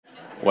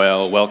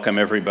Well, welcome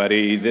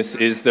everybody. This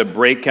is the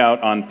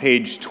Breakout on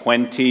page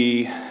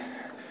 20. I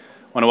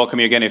want to welcome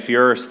you again. If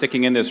you're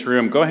sticking in this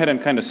room, go ahead and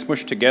kind of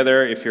smush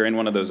together. If you're in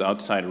one of those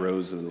outside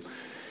rows, it'll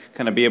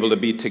kind of be able to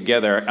be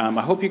together. I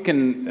hope you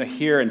can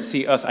hear and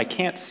see us. I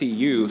can't see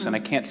you, and I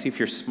can't see if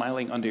you're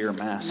smiling under your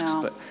masks,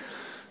 but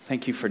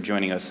thank you for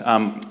joining us.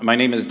 My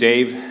name is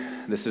Dave.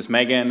 This is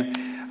Megan.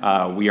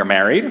 We are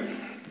married.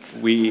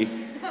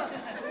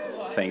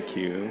 Thank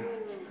you.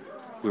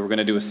 We were going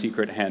to do a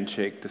secret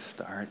handshake to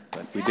start,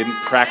 but we didn't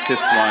practice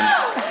one.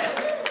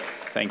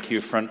 Thank you,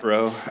 front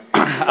row.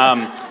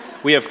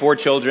 We have 4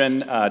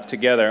 children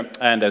together,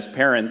 and as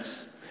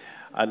parents,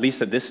 at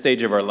least at this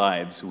stage of our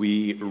lives,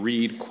 we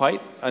read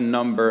quite a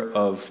number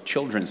of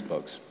children's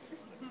books.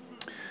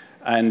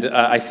 And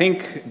I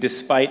think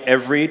despite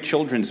every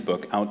children's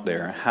book out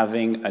there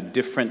having a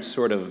different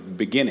sort of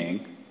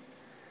beginning,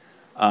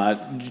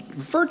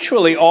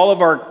 virtually all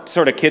of our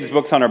sort of kids'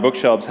 books on our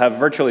bookshelves have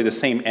virtually the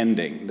same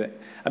ending.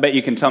 I bet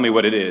you can tell me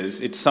what it is.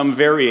 It's some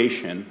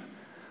variation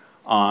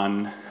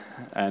on,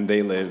 and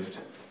they lived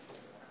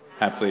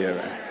happily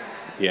ever.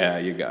 Yeah,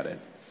 you got it.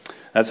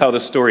 That's how the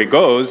story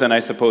goes, and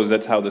I suppose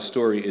that's how the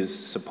story is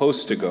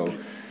supposed to go.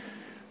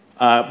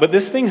 But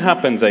this thing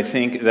happens, I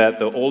think, that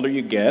the older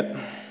you get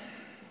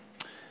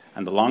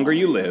and the longer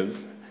you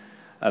live,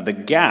 the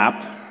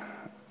gap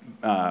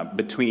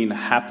between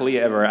happily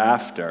ever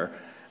after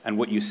and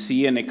what you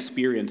see and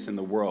experience in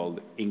the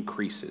world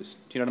increases.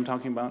 Do you know what I'm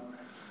talking about?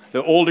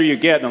 The older you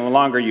get and the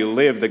longer you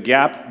live, the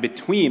gap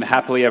between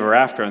happily ever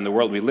after and the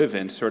world we live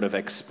in sort of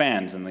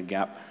expands and the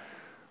gap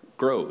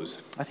grows.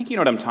 I think you know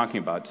what I'm talking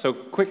about. So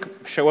quick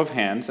show of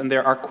hands, and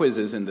there are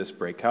quizzes in this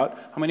breakout.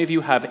 How many of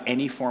you have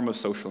any form of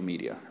social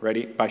media?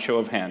 Ready? By show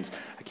of hands.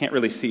 I can't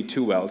really see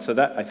too well, so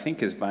that I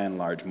think is by and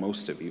large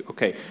most of you.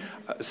 Okay,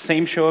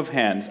 same show of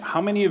hands.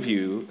 How many of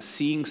you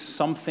seeing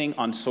something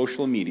on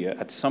social media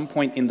at some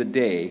point in the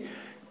day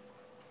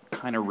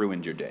kind of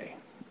ruined your day?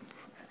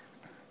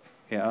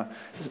 Yeah,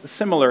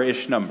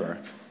 similar-ish number.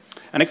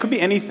 And it could be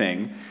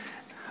anything,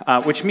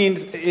 which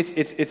means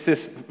it's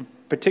this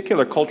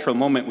particular cultural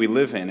moment we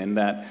live in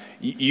that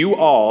you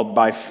all,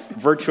 by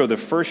virtue of the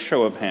first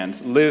show of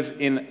hands, live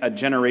in a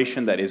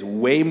generation that is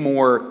way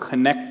more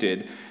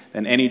connected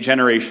than any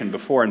generation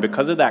before. And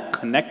because of that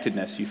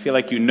connectedness, you feel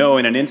like you know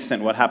in an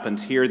instant what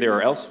happens here, there,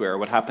 or elsewhere,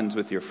 what happens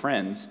with your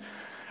friends.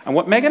 And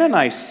what Megan and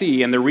I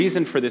see, and the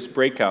reason for this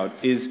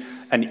breakout, is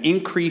an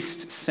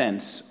increased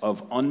sense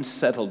of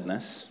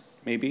unsettledness,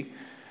 maybe,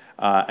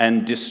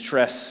 and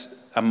distress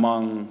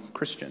among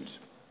Christians.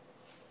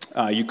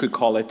 You could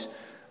call it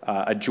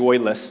a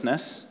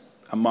joylessness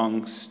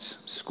amongst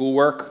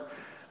schoolwork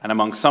and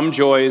among some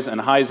joys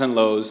and highs and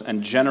lows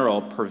and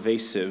general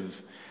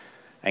pervasive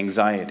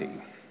anxiety.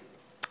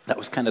 That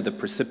was kind of the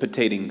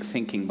precipitating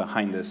thinking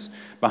behind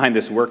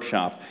this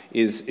workshop,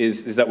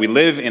 is that we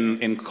live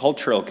in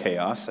cultural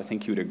chaos. I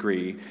think you'd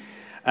agree.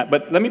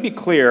 But let me be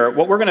clear,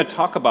 what we're going to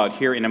talk about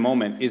here in a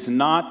moment is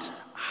not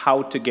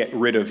how to get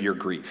rid of your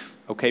grief.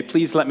 Okay,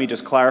 please let me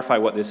just clarify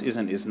what this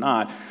is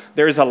not.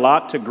 There is a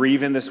lot to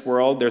grieve in this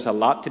world. There's a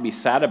lot to be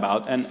sad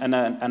about,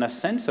 and a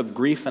sense of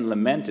grief and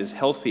lament is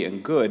healthy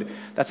and good.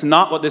 That's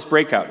not what this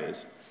breakout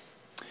is.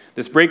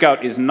 This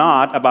breakout is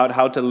not about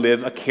how to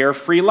live a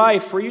carefree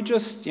life where you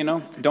just,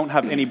 don't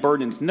have any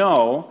burdens.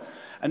 No.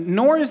 And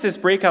nor is this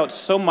breakout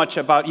so much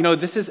about,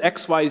 this is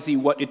XYZ,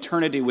 what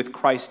eternity with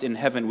Christ in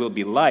heaven will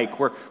be like.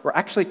 We're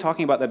actually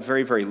talking about that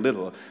very, very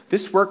little.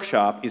 This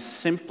workshop is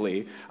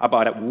simply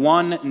about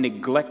one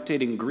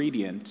neglected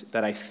ingredient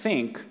that I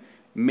think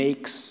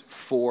makes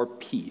for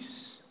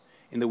peace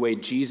in the way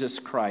Jesus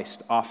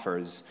Christ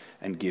offers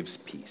and gives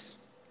peace.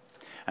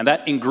 And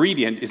that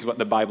ingredient is what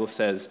the Bible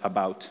says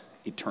about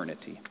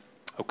eternity.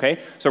 Okay,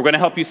 so we're going to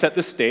help you set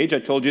the stage. I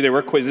told you there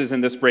were quizzes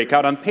in this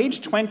breakout. On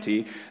page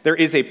 20, there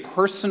is a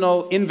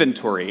personal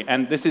inventory,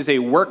 and this is a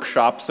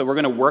workshop, so we're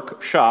going to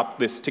workshop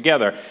this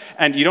together.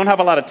 And you don't have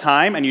a lot of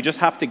time, and you just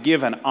have to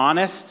give an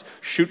honest,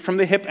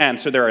 shoot-from-the-hip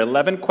answer. There are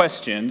 11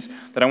 questions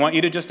that I want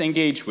you to just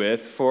engage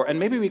with and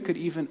maybe we could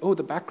even,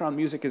 the background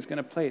music is going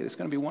to play. It's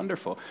going to be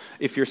wonderful.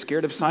 If you're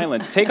scared of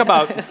silence, take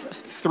about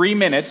 3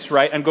 minutes,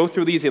 right, and go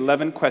through these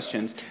 11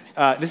 questions.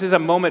 This is a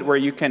moment where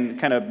you can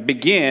kind of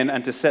begin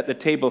and to set the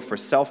table for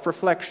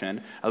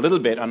self-reflection a little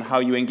bit on how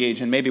you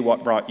engage and maybe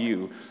what brought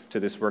you to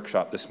this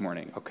workshop this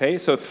morning, okay?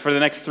 So for the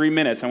next 3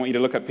 minutes, I want you to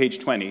look at page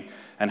 20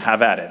 and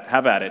have at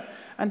it,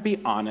 and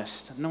be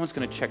honest. No one's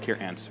going to check your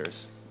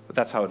answers, but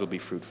that's how it'll be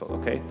fruitful,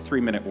 okay?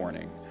 3-minute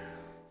warning.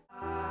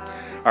 All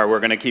right, we're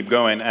going to keep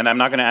going, and I'm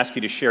not going to ask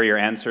you to share your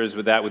answers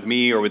with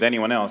me or with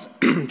anyone else.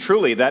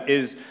 Truly, that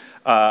is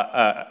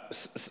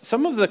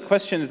some of the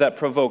questions that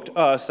provoked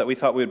us that we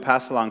thought we would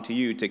pass along to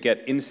you to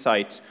get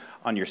insight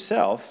on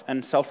yourself,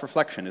 and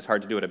self-reflection is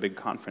hard to do at a big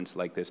conference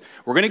like this.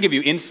 We're going to give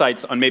you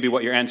insights on maybe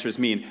what your answers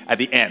mean at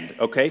the end,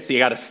 okay? So you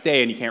got to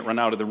stay and you can't run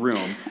out of the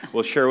room.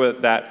 We'll share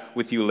that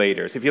with you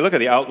later. So if you look at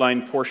the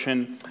outline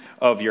portion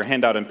of your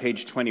handout on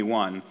page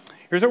 21,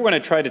 here's what we're going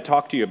to try to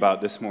talk to you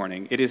about this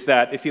morning. It is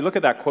that if you look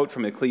at that quote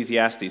from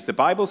Ecclesiastes, the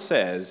Bible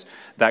says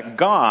that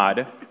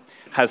God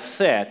has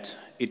set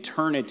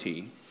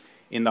eternity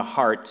in the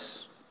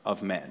hearts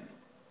of men.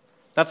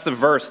 That's the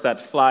verse that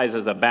flies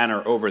as a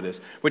banner over this,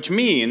 which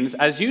means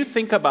as you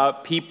think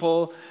about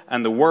people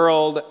and the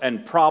world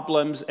and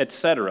problems,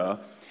 etc.,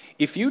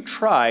 if you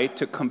try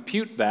to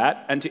compute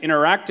that and to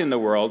interact in the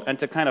world and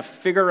to kind of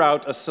figure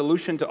out a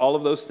solution to all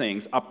of those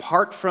things,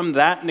 apart from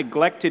that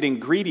neglected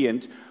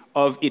ingredient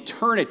of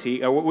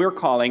eternity, or what we're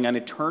calling an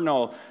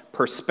eternal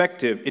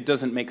perspective, it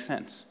doesn't make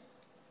sense.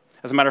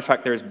 As a matter of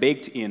fact, there's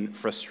baked in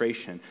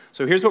frustration.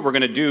 So here's what we're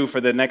going to do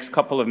for the next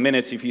couple of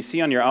minutes. If you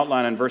see on your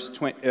outline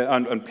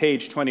on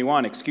page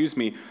 21,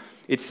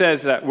 it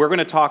says that we're going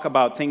to talk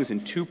about things in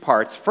two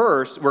parts.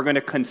 First, we're going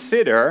to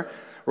consider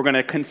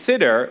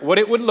what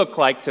it would look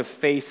like to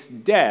face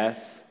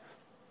death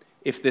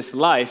if this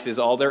life is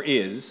all there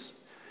is.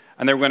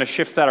 And then we're going to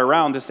shift that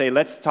around to say,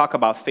 let's talk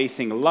about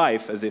facing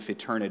life as if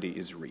eternity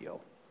is real.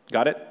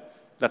 Got it?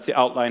 That's the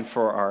outline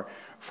for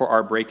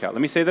our breakout.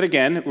 Let me say that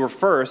again. We're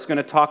first going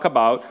to talk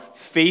about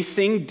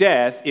facing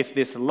death if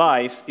this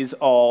life is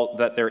all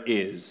that there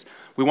is.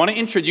 We want to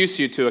introduce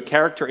you to a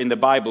character in the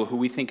Bible who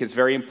we think is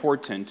very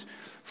important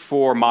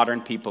for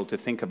modern people to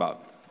think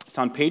about. It's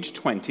on page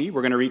 20.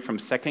 We're going to read from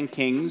 2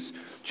 Kings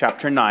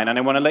chapter 9. And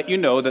I want to let you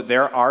know that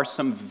there are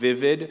some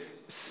vivid,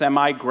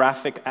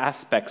 semi-graphic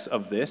aspects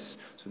of this.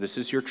 So this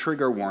is your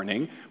trigger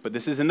warning. But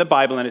this is in the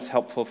Bible, and it's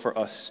helpful for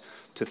us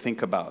to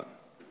think about.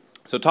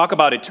 So talk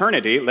about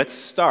eternity. Let's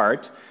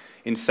start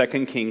in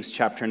 2 Kings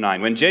chapter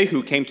 9. When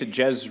Jehu came to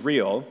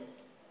Jezreel,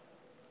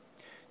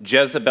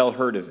 Jezebel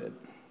heard of it.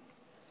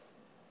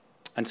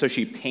 And so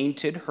she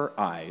painted her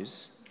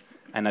eyes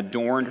and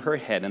adorned her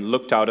head and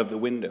looked out of the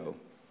window.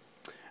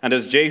 And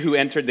as Jehu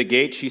entered the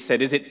gate, she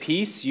said, "Is it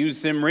peace, you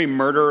Zimri,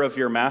 murderer of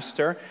your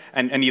master?"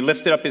 And he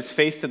lifted up his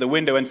face to the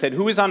window and said,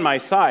 "Who is on my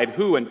side?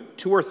 Who?" And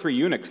 2 or 3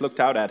 eunuchs looked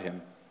out at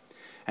him.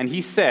 And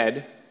he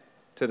said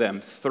to them,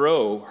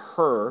 "Throw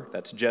her,"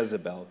 that's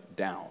Jezebel,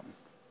 "down."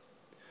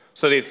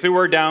 So they threw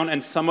her down,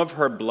 and some of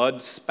her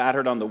blood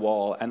spattered on the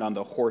wall and on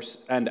the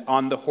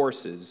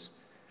horses,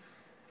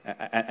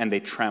 and they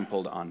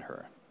trampled on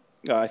her.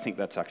 I think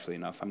that's actually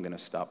enough. I'm going to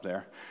stop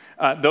there.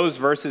 Those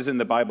verses in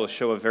the Bible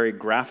show a very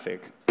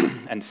graphic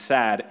and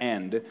sad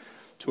end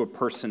to a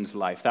person's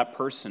life. That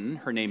person,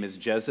 her name is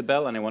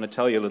Jezebel, and I want to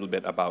tell you a little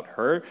bit about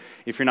her.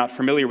 If you're not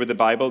familiar with the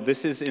Bible,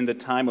 this is in the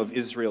time of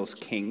Israel's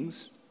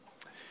kings.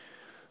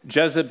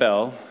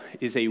 Jezebel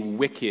is a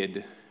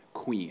wicked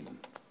queen.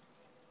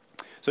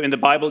 So in the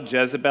Bible,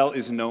 Jezebel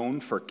is known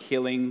for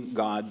killing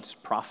God's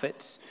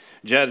prophets.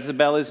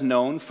 Jezebel is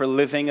known for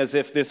living as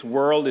if this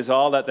world is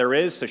all that there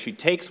is, so she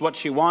takes what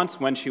she wants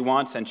when she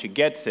wants, and she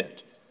gets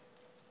it.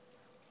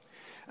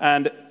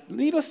 And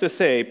needless to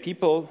say,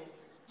 people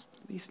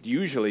at least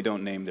usually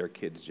don't name their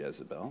kids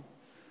Jezebel.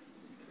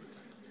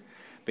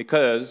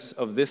 Because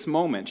of this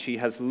moment, she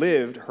has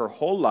lived her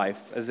whole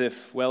life as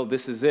if, well,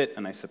 this is it,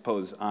 and I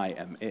suppose I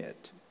am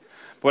it.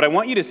 What I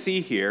want you to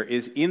see here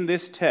is in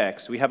this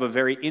text, we have a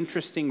very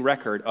interesting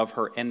record of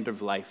her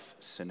end-of-life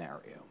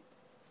scenario.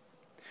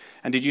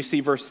 And did you see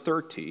verse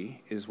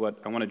 30 is what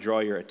I want to draw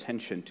your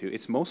attention to.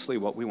 It's mostly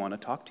what we want to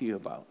talk to you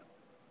about.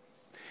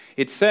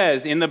 It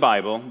says in the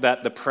Bible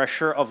that the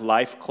pressure of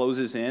life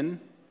closes in.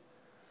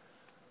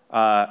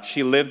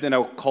 She lived in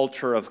a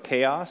culture of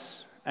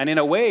chaos. And in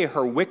a way,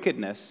 her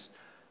wickedness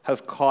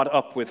has caught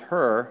up with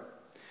her.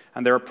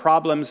 And there are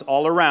problems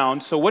all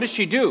around. So what does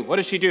she do? What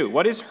does she do?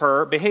 What is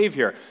her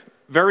behavior?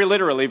 Very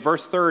literally,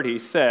 verse 30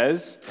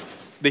 says,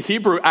 the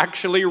Hebrew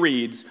actually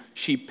reads,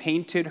 she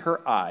painted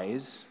her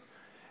eyes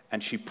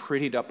and she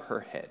prettied up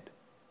her head.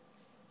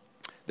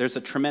 There's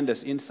a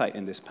tremendous insight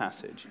in this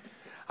passage.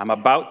 I'm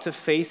about to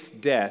face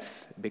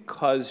death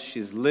because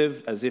she's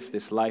lived as if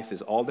this life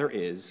is all there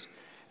is,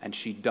 and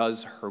she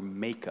does her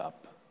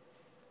makeup.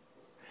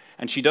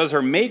 And she does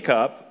her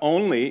makeup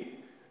only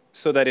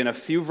so that in a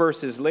few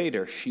verses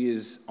later, she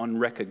is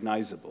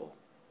unrecognizable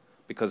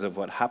because of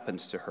what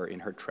happens to her in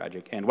her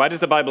tragic end. Why does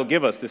the Bible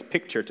give us this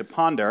picture to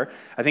ponder?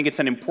 I think it's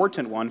an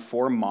important one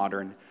for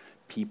modern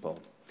people.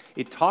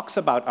 It talks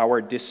about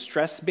our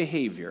distressed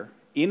behavior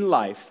in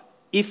life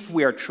if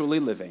we are truly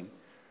living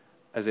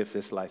as if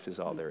this life is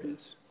all there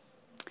is.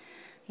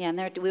 Yeah,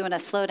 and we want to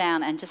slow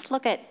down and just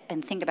look at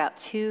and think about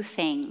two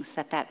things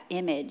that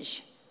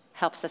image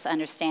helps us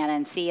understand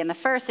and see. And the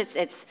first,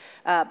 it's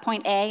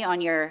point A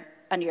under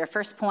your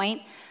first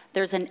point.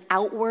 There's an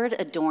outward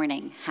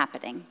adorning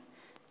happening.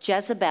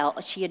 Jezebel,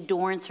 she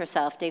adorns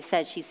herself. Dave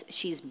says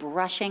she's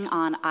brushing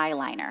on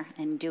eyeliner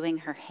and doing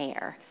her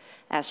hair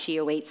as she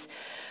awaits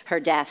her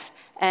death.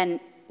 And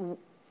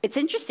it's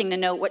interesting to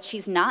note what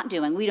she's not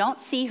doing. We don't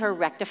see her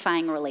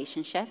rectifying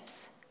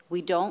relationships.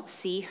 We don't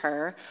see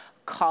her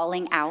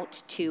calling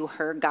out to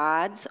her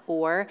gods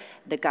or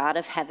the God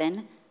of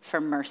heaven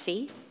for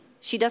mercy.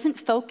 She doesn't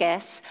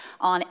focus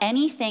on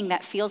anything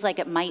that feels like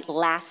it might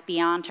last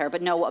beyond her.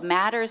 But no, what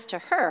matters to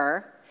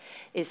her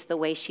is the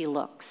way she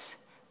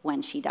looks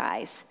when she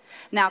dies.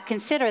 Now,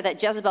 consider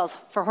that Jezebel's,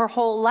 for her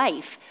whole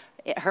life,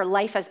 her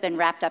life has been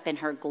wrapped up in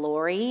her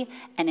glory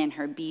and in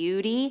her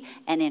beauty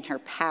and in her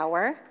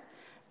power.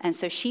 And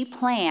so she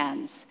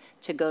plans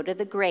to go to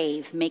the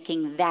grave,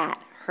 making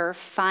that her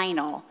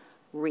final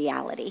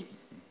reality.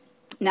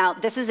 Now,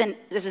 this is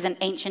an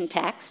ancient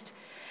text,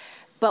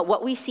 but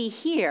what we see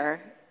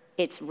here,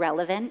 it's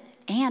relevant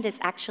and it's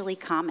actually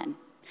common.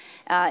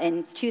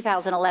 In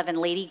 2011,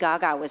 Lady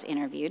Gaga was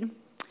interviewed,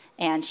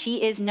 and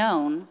she is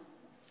known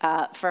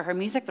for her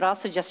music, but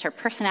also just her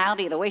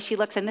personality, the way she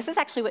looks. And this is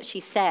actually what she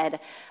said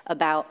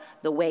about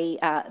the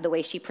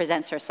way she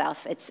presents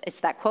herself. It's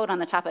that quote on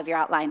the top of your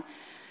outline.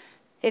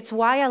 "It's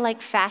why I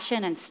like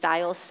fashion and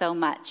style so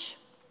much.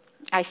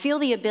 I feel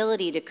the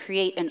ability to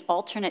create an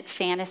alternate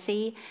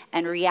fantasy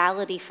and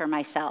reality for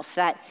myself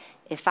that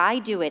if I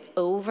do it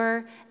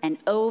over and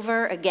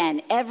over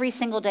again every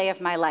single day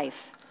of my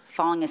life,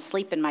 falling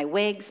asleep in my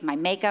wigs, my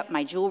makeup,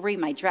 my jewelry,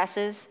 my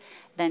dresses,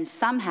 then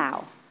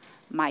somehow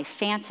my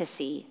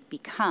fantasy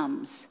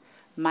becomes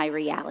my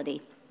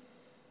reality."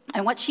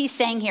 And what she's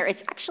saying here,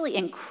 it's actually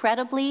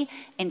incredibly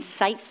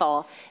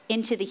insightful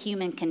into the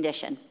human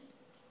condition.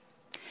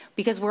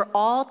 Because we're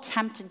all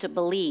tempted to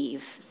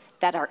believe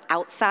that our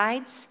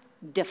outsides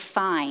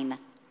define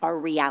our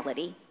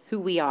reality, who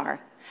we are.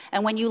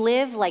 And when you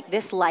live like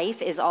this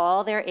life is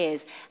all there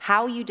is,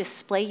 how you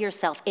display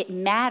yourself, it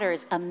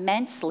matters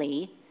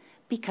immensely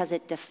because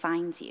it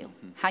defines you,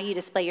 how you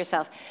display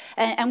yourself.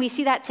 And we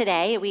see that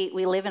today.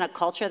 We live in a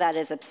culture that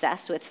is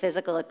obsessed with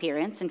physical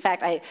appearance. In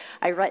fact, I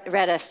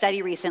read a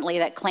study recently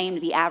that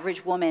claimed the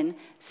average woman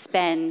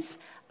spends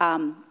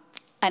an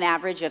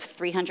average of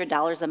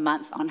 $300 a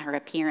month on her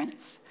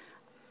appearance.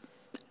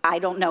 I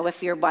don't know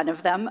if you're one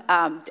of them,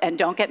 and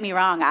don't get me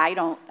wrong,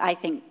 I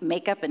think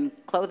makeup and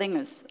clothing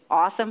is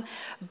awesome,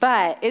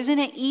 but isn't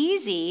it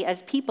easy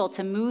as people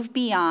to move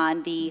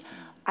beyond the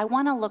I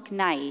want to look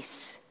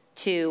nice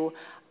to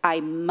I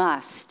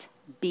must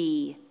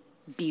be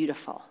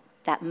beautiful.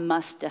 That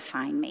must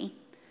define me.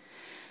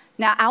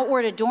 Now,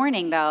 outward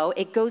adorning, though,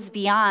 it goes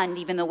beyond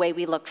even the way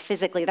we look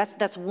physically.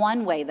 That's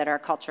one way that our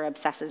culture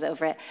obsesses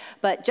over it.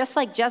 But just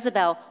like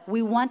Jezebel,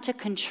 we want to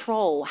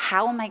control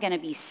how am I going to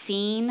be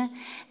seen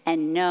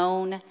and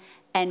known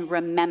and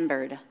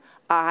remembered.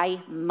 I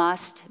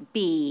must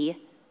be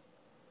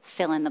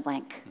fill in the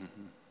blank.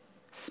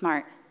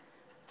 Smart,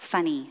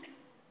 funny,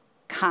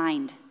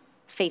 kind,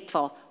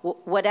 faithful,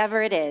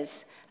 whatever it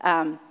is.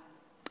 And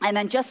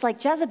then just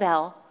like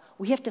Jezebel,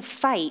 we have to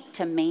fight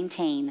to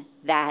maintain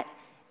that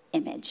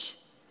image.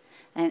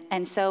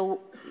 And so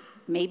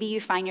maybe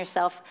you find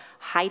yourself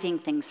hiding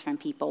things from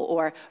people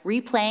or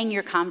replaying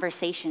your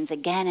conversations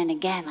again and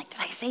again. Like,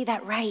 did I say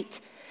that right?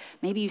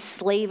 Maybe you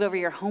slave over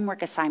your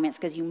homework assignments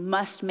because you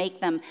must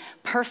make them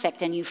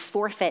perfect and you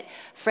forfeit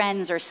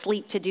friends or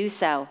sleep to do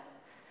so.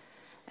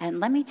 And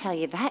let me tell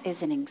you, that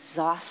is an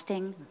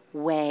exhausting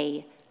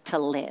way to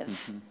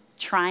live,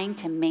 trying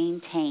to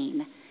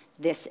maintain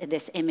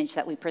this image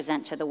that we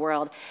present to the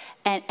world.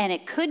 And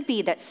it could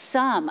be that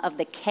some of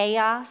the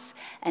chaos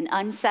and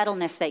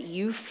unsettledness that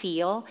you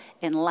feel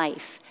in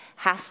life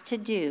has to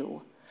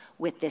do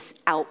with this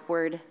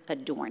outward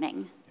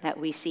adorning that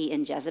we see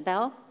in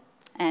Jezebel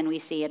and we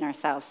see in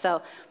ourselves.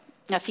 So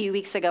a few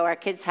weeks ago, our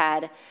kids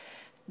had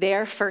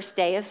their first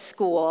day of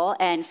school.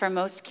 And for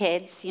most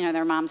kids, you know,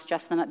 their moms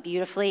dress them up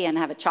beautifully and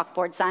have a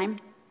chalkboard sign.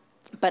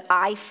 But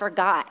I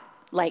forgot,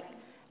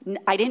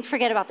 I didn't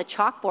forget about the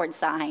chalkboard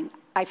sign.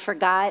 I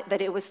forgot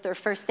that it was their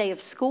first day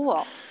of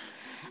school.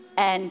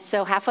 And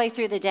so halfway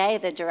through the day,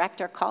 the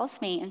director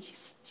calls me and she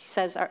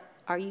says,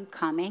 are you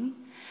coming?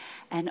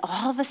 And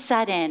all of a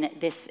sudden,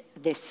 this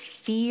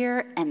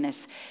fear and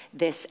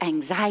this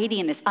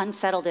anxiety and this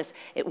unsettledness,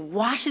 it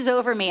washes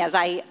over me as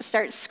I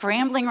start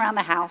scrambling around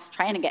the house,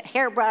 trying to get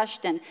hair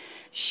brushed and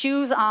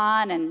shoes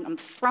on, and I'm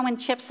throwing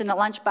chips into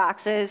lunch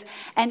boxes.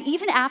 And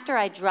even after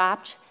I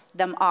dropped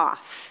them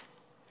off,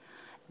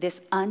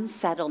 this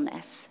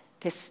unsettledness,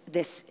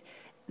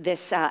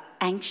 this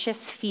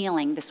anxious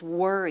feeling, this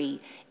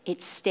worry,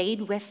 it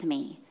stayed with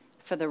me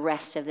for the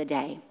rest of the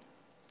day.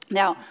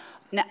 Now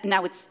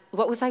it's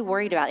what was I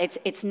worried about?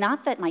 It's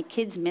not that my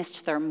kids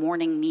missed their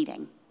morning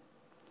meeting.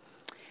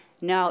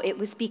 No, it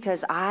was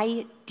because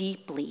I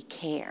deeply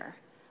care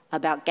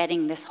about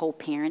getting this whole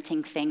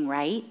parenting thing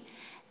right.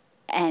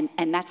 And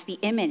that's the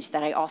image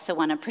that I also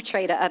want to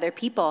portray to other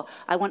people.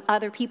 I want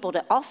other people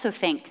to also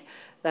think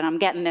that I'm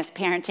getting this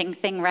parenting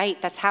thing right.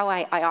 That's how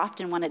I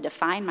often want to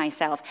define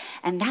myself.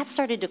 And that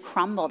started to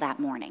crumble that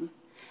morning.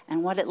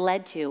 And what it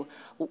led to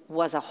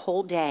was a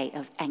whole day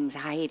of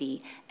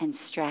anxiety and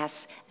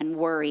stress and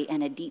worry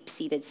and a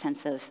deep-seated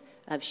sense of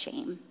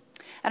shame.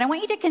 And I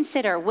want you to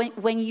consider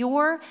when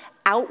your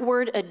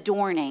outward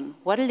adorning,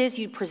 what it is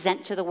you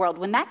present to the world,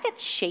 when that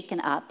gets shaken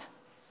up,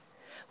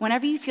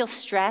 whenever you feel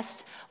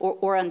stressed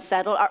or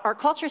unsettled, our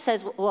culture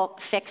says, well,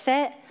 fix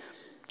it,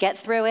 get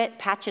through it,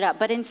 patch it up.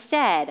 But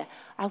instead,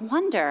 I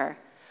wonder,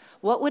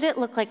 what would it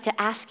look like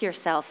to ask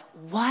yourself,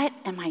 what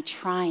am I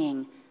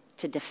trying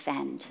to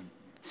defend?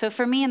 So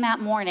for me in that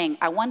morning,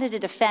 I wanted to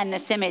defend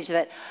this image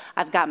that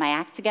I've got my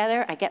act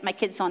together, I get my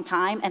kids on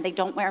time, and they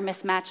don't wear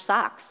mismatched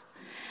socks.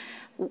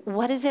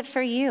 What is it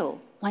for you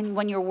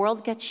when your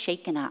world gets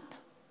shaken up?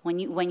 when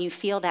you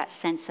feel that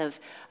sense of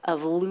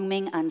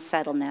looming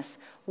unsettledness,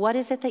 what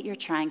is it that you're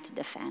trying to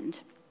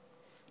defend?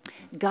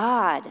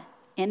 God,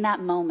 in that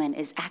moment,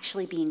 is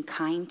actually being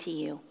kind to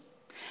you.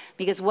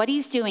 Because what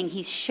he's doing,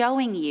 he's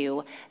showing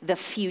you the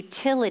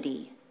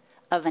futility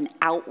of an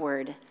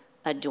outward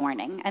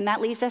adorning. And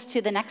that leads us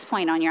to the next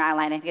point on your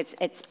outline. I think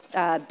it's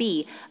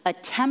B, a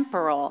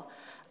temporal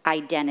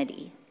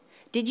identity.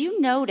 Did you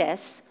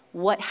notice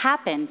what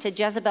happened to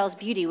Jezebel's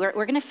beauty? We're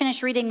going to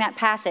finish reading that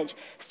passage,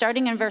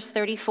 starting in verse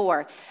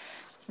 34.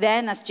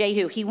 Then, that's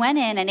Jehu, he went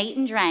in and ate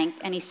and drank,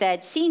 and he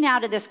said, "See now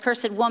to this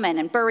cursed woman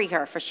and bury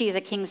her, for she is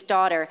a king's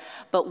daughter."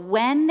 But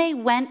when they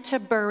went to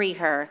bury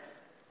her,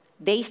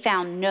 they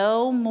found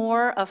no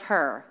more of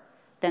her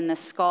than the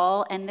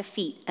skull and the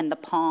feet and the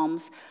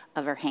palms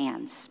of her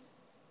hands.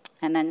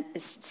 And then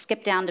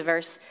skip down to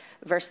verse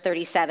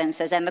 37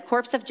 says, "And the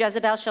corpse of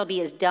Jezebel shall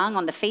be as dung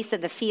on the face of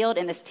the field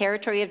in this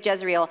territory of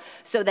Jezreel,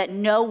 so that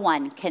no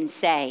one can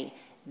say,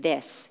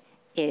 'This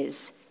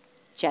is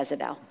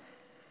Jezebel.'"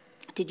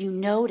 Did you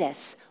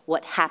notice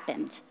what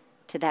happened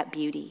to that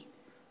beauty,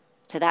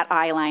 to that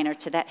eyeliner,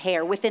 to that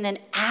hair? Within an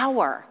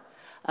hour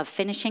of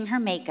finishing her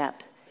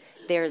makeup,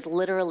 there's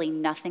literally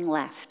nothing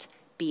left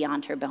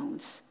beyond her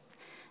bones.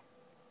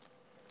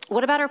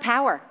 What about her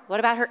power? What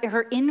about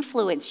her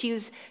influence?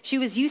 She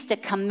was used to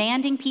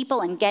commanding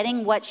people and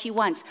getting what she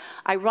wants.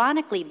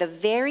 Ironically, the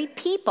very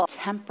people,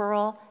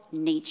 temporal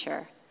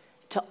nature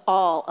to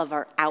all of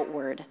our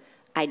outward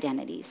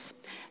identities.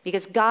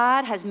 Because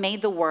God has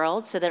made the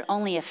world so that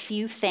only a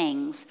few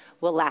things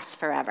will last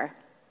forever.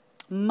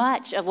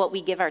 Much of what we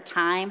give our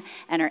time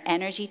and our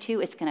energy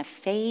to, it's going to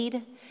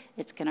fade,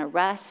 it's going to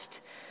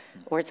rust,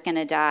 or it's going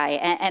to die.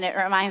 And it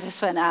reminds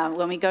us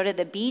when we go to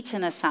the beach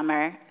in the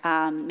summer,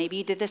 maybe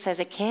you did this as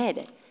a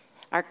kid.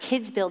 Our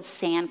kids build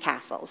sand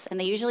castles, and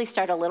they usually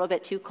start a little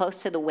bit too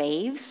close to the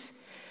waves.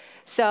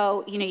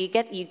 So, you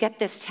get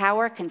this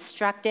tower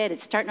constructed,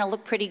 it's starting to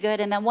look pretty good,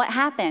 and then what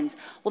happens?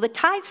 Well, the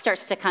tide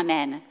starts to come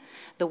in.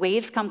 The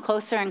waves come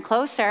closer and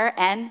closer,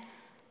 and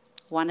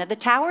one of the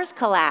towers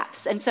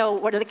collapse. And so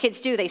what do the kids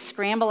do? They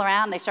scramble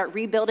around, they start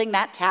rebuilding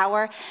that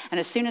tower,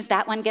 and as soon as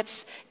that one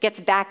gets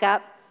back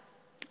up,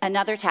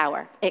 another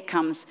tower, it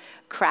comes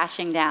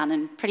crashing down,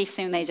 and pretty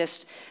soon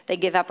they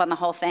give up on the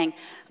whole thing.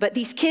 But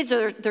these kids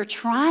they're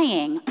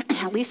trying,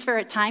 at least for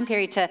a time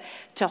period,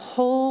 to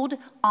hold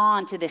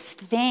on to this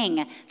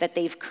thing that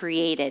they've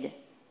created,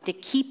 to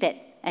keep it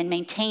and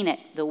maintain it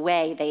the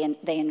way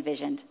they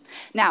envisioned.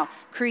 Now,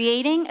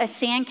 creating a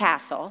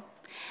sandcastle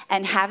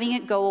and having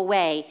it go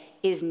away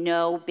is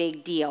no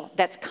big deal.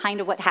 That's kind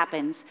of what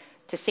happens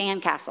to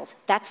sandcastles.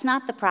 That's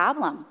not the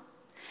problem.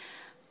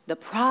 The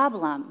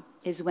problem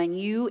is when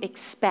you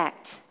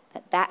expect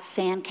that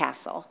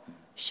sandcastle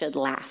should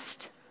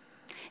last.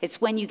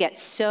 It's when you get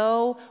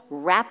so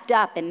wrapped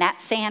up in that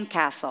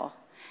sandcastle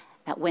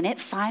that when it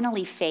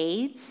finally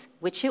fades,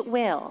 which it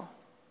will,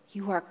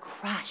 you are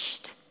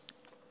crushed.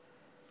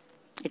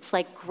 It's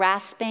like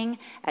grasping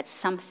at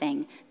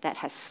something that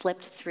has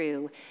slipped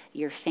through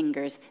your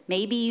fingers.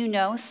 Maybe you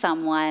know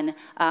someone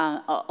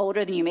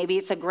older than you. Maybe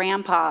it's a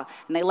grandpa,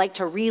 and they like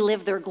to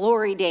relive their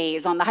glory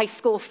days on the high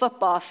school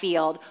football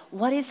field.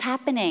 What is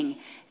happening?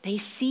 They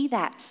see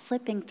that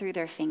slipping through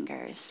their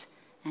fingers,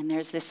 and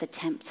there's this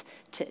attempt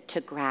to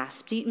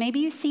grasp. Maybe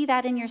you see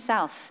that in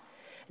yourself.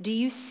 Do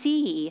you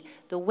see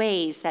the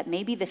ways that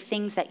maybe the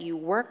things that you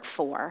work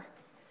for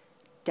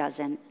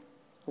doesn't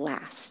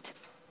last?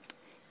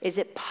 Is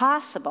it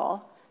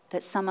possible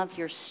that some of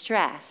your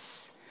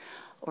stress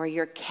or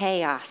your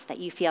chaos that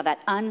you feel,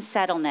 that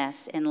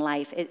unsettledness in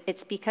life,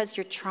 it's because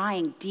you're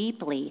trying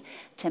deeply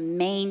to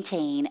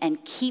maintain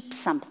and keep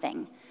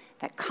something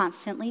that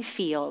constantly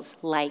feels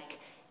like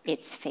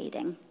it's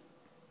fading?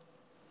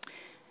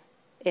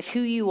 If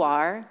who you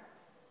are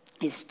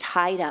is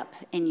tied up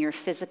in your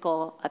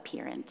physical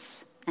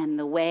appearance and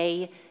the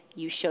way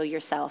you show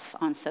yourself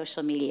on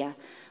social media,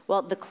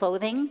 well, the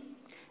clothing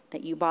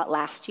that you bought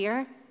last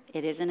year,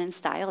 it isn't in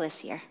style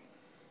this year.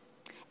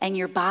 And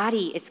your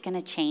body is going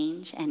to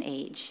change and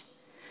age.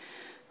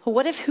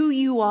 What if who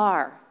you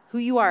are,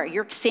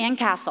 your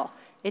sandcastle,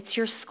 it's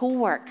your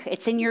schoolwork,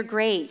 it's in your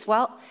grades?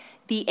 Well,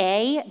 the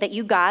A that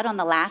you got on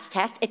the last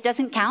test, it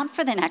doesn't count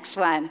for the next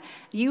one.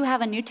 You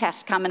have a new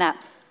test coming up.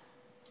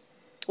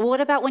 Well,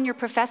 what about when your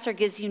professor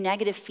gives you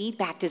negative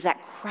feedback? Does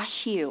that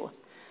crush you?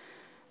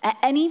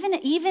 And even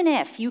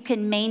if you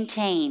can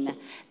maintain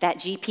that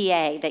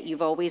GPA that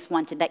you've always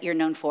wanted, that you're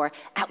known for,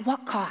 at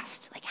what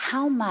cost? Like,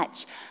 how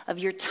much of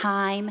your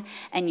time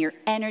and your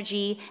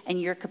energy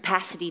and your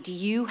capacity do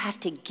you have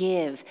to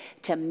give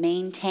to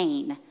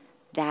maintain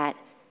that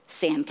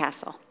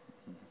sandcastle?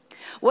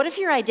 What if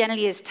your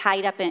identity is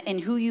tied up in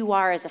who you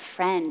are as a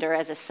friend or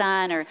as a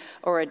son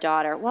or a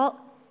daughter?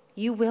 Well,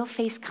 you will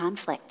face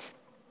conflict.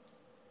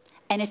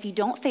 And if you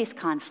don't face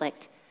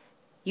conflict,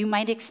 you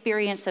might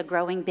experience a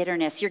growing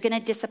bitterness. You're going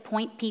to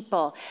disappoint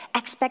people.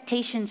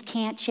 Expectations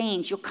can't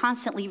change. You'll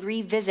constantly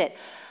revisit,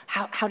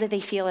 how do they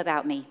feel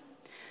about me?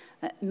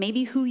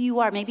 Maybe who you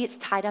are, maybe it's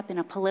tied up in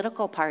a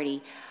political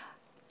party.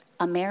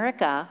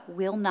 America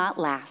will not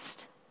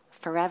last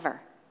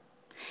forever.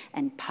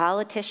 And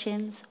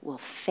politicians will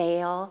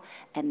fail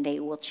and they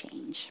will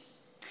change.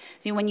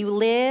 See, when you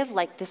live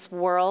like this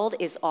world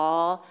is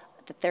all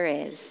that there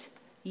is,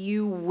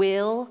 you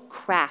will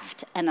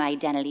craft an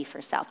identity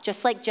for self.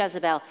 Just like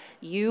Jezebel,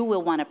 you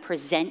will want to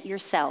present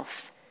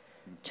yourself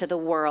to the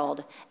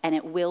world, and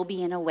it will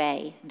be in a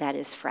way that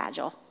is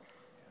fragile.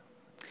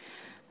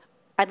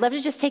 I'd love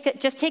to just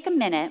take a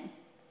minute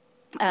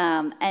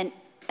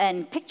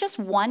and pick just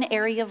one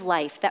area of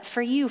life that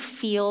for you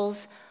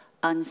feels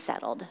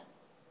unsettled.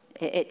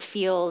 It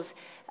feels,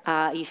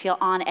 you feel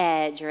on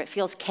edge, or it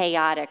feels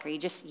chaotic, or you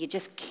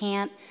just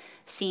can't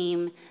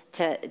seem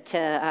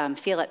to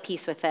feel at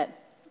peace with it.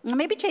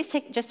 Maybe just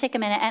take a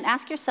minute and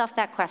ask yourself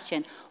that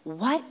question.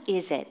 What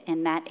is it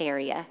in that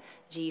area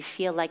do you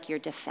feel like you're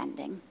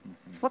defending?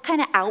 What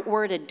kind of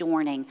outward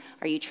adorning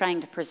are you trying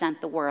to present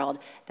the world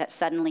that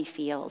suddenly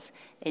feels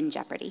in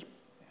jeopardy?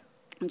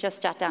 And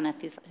just jot down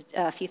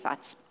a few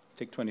thoughts.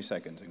 Take 20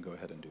 seconds and go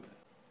ahead and do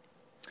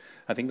that.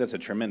 I think that's a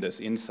tremendous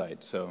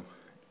insight. So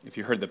if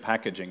you heard the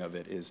packaging of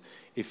it is,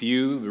 if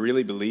you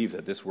really believe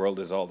that this world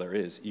is all there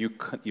is, you're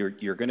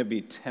going to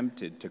be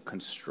tempted to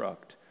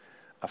construct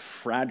a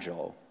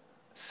fragile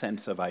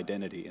sense of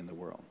identity in the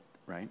world,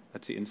 right?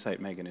 That's the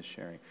insight Megan is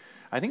sharing.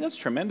 I think that's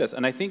tremendous,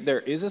 and I think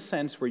there is a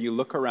sense where you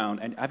look around,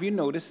 and have you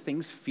noticed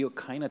things feel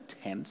kind of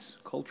tense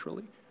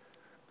culturally?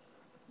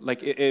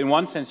 Like, in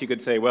one sense, you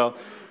could say, well,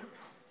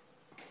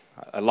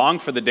 I long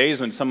for the days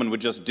when someone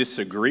would just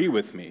disagree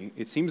with me.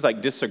 It seems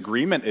like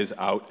disagreement is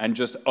out, and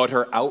just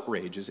utter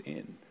outrage is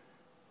in.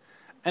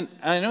 And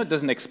I know it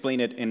doesn't explain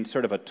it in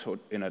sort of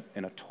in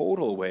a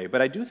total way,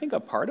 but I do think a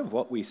part of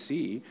what we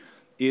see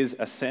is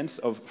a sense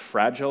of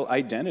fragile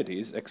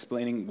identities,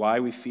 explaining why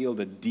we feel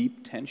the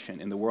deep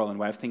tension in the world and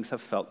why things have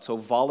felt so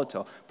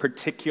volatile,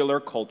 particular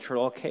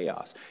cultural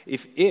chaos.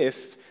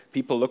 If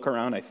people look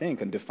around, I think,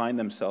 and define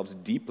themselves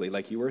deeply,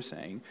 like you were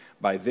saying,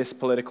 by this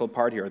political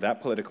party or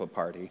that political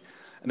party,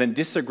 and then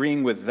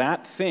disagreeing with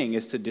that thing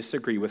is to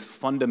disagree with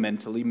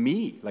fundamentally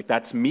me. Like,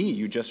 that's me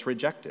you just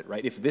rejected,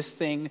 right? If this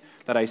thing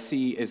that I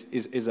see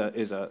is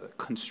a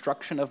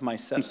construction of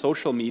myself. On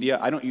social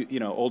media,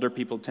 older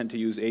people tend to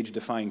use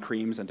age-defying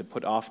creams and to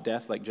put off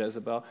death like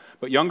Jezebel.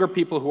 But younger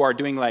people who are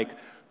doing like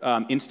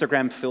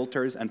Instagram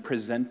filters and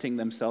presenting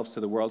themselves to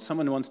the world.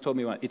 Someone once told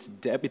me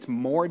it's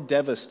more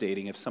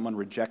devastating if someone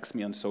rejects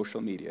me on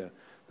social media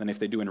than if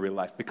they do in real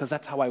life, because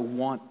that's how I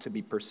want to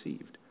be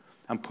perceived.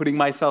 I'm putting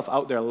myself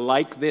out there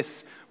like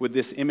this with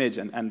this image,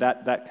 and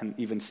that can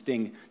even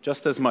sting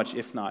just as much,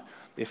 if not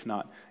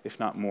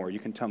more. You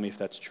can tell me if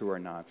that's true or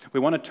not. We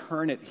want to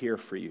turn it here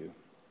for you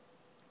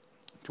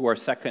to our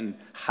second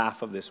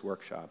half of this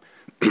workshop.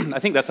 I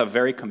think that's a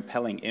very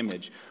compelling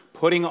image.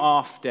 Putting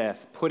off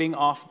death,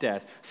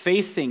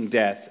 facing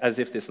death as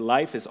if this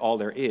life is all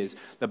there is.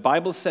 The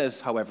Bible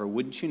says, however,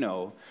 wouldn't you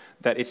know,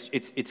 that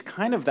it's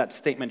kind of that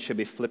statement should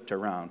be flipped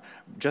around.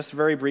 Just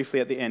very briefly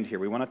at the end here,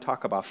 we want to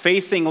talk about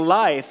facing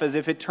life as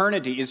if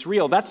eternity is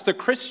real. That's the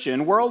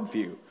Christian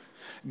worldview.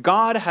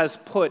 God has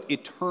put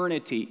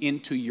eternity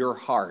into your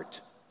heart.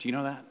 Do you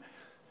know that?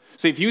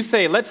 So if you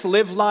say, let's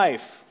live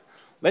life,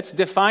 let's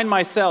define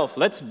myself,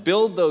 let's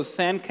build those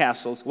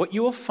sandcastles, what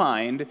you will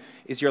find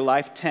is your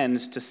life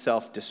tends to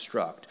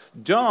self-destruct.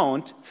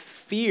 Don't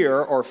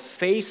fear or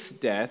face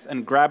death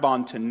and grab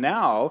on to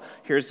now.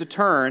 Here's the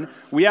turn.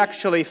 We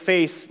actually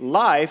face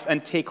life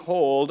and take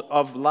hold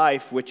of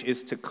life which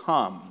is to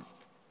come.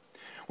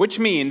 Which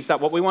means that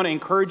what we want to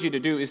encourage you to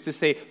do is to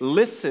say,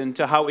 listen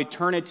to how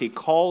eternity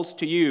calls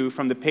to you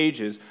from the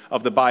pages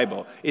of the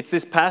Bible. It's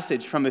this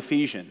passage from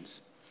Ephesians.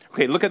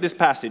 Okay, look at this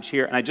passage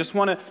here, and I just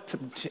want to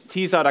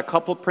tease out a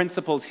couple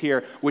principles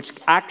here, which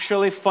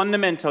actually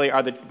fundamentally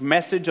are the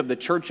message of the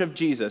Church of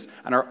Jesus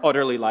and are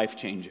utterly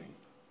life-changing.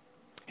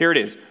 Here it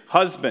is.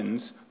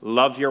 Husbands,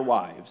 love your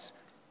wives.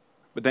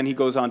 But then he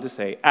goes on to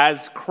say,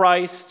 as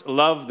Christ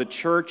loved the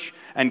church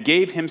and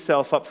gave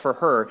himself up for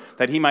her,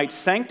 that he might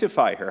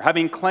sanctify her,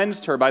 having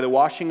cleansed her by the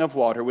washing of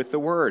water with the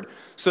word,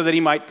 so that he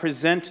might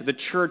present the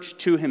church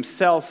to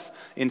himself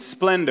in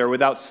splendor,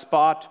 without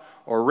spot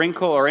or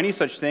wrinkle or any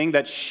such thing,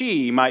 that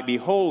she might be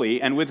holy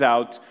and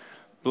without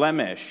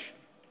blemish.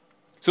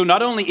 So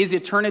not only is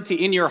eternity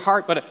in your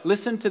heart, but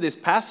listen to this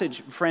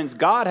passage, friends.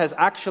 God has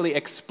actually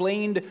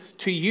explained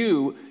to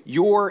you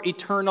your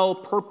eternal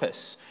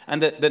purpose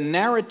and the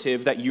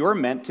narrative that you're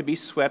meant to be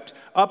swept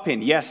up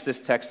in. Yes,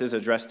 this text is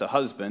addressed to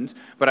husbands,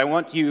 but I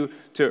want you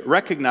to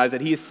recognize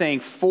that he is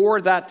saying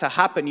for that to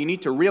happen, you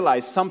need to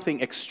realize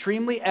something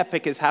extremely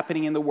epic is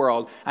happening in the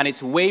world, and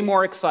it's way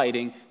more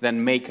exciting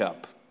than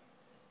makeup.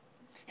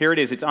 Here it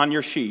is. It's on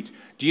your sheet.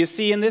 Do you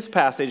see in this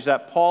passage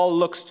that Paul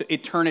looks to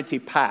eternity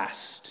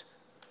past?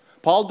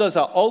 Paul does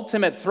an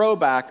ultimate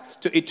throwback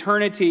to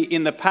eternity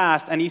in the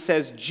past, and he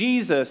says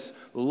Jesus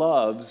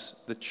loves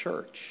the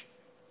church.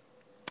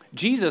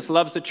 Jesus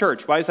loves the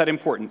church. Why is that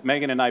important?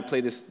 Megan and I play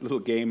this little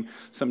game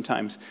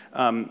sometimes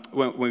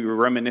when we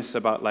reminisce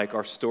about like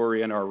our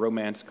story and our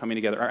romance coming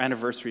together. Our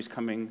anniversary's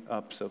coming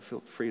up, so feel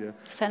free to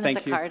send us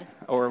a card.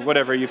 Or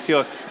whatever you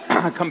feel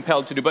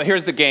compelled to do. But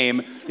here's the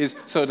game, is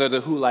so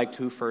the who liked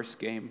who first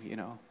game, you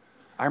know.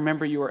 I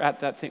remember you were at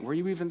that thing. Were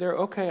you even there?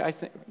 Okay, I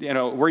think, you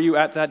know, were you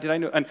at that? Did I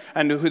know? And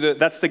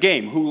that's the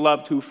game. Who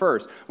loved who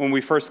first? When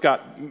we first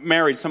got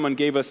married, someone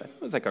gave us, I think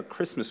it was like a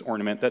Christmas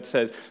ornament that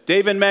says,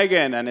 Dave and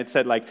Megan, and it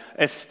said like,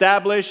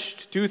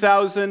 established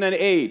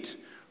 2008.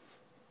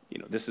 You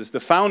know, this is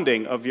the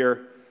founding of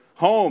your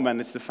home,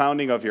 and it's the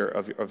founding of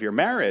your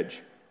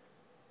marriage.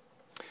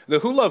 The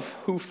who love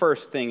who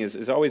first thing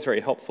is always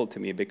very helpful to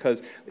me,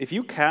 because if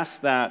you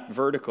cast that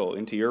vertical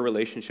into your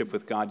relationship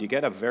with God, you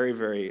get a very,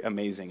 very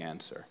amazing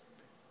answer.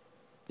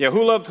 Yeah,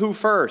 who loved who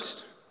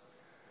first?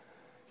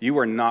 You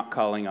are not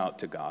calling out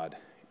to God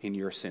in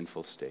your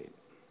sinful state.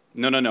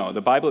 No.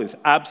 The Bible is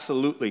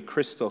absolutely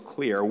crystal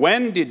clear.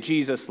 When did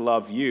Jesus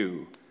love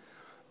you?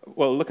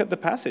 Well, look at the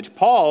passage.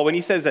 Paul, when he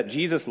says that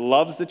Jesus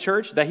loves the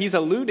church, that he's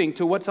alluding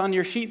to what's on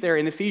your sheet there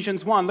in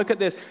Ephesians 1. Look at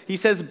this. He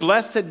says,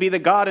 blessed be the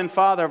God and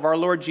Father of our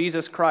Lord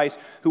Jesus Christ,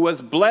 who has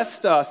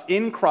blessed us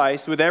in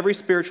Christ with every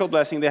spiritual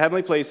blessing in the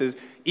heavenly places,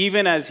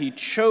 even as he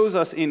chose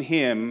us in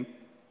him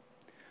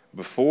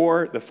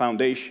before the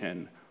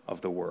foundation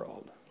of the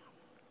world.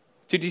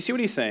 So do you see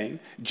what he's saying?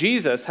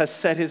 Jesus has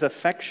set his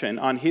affection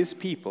on his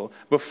people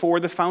before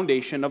the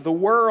foundation of the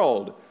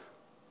world.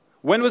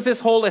 When was this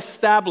whole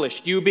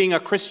established, you being a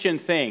Christian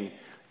thing?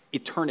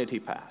 Eternity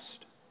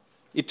past.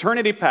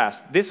 Eternity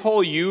past. This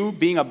whole you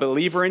being a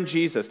believer in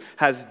Jesus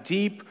has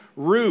deep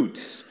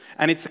roots,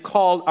 and it's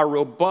called a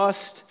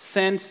robust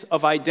sense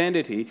of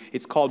identity.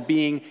 It's called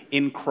being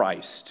in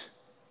Christ.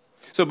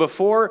 So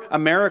before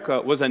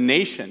America was a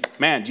nation,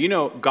 man, do you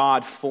know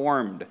God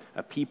formed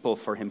a people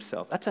for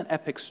himself? That's an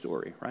epic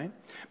story, right?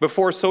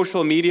 Before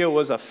social media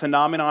was a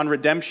phenomenon,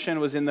 redemption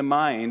was in the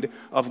mind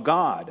of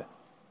God.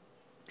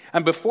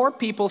 And before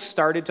people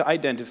started to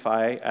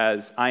identify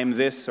as I'm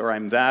this or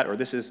I'm that, or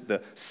this is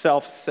the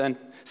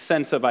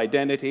self-sense of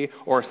identity,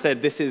 or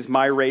said this is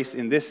my race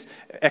in this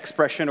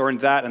expression or in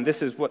that, and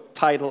this is what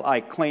title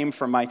I claim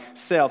for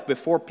myself,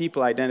 before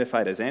people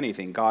identified as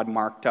anything, God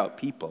marked out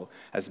people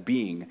as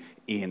being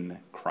in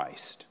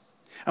Christ.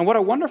 And what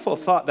a wonderful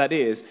thought that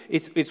is.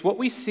 It's what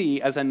we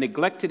see as a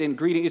neglected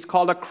ingredient. It's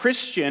called a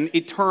Christian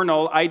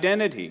eternal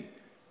identity.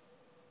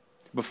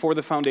 Before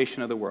the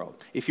foundation of the world.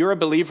 If you're a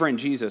believer in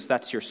Jesus,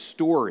 that's your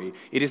story.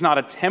 It is not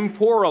a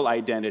temporal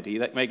identity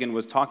that Megan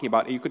was talking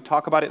about. You could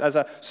talk about it as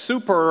a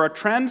super or a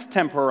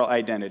trans-temporal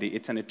identity.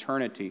 It's an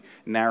eternity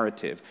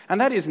narrative.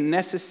 And that is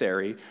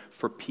necessary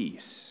for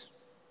peace.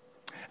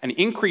 And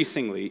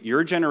increasingly,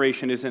 your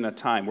generation is in a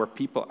time where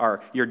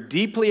you're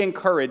deeply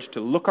encouraged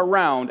to look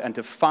around and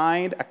to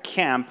find a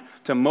camp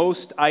to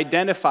most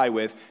identify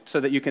with so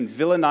that you can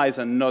villainize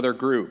another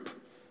group.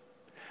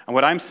 And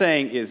what I'm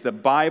saying is the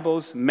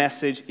Bible's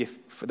message,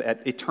 if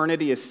that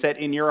eternity is set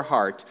in your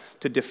heart,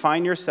 to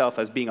define yourself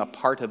as being a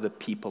part of the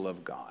people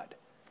of God.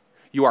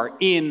 You are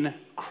in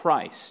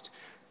Christ.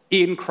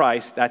 In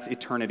Christ, that's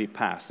eternity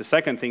past. The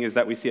second thing is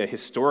that we see a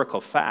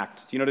historical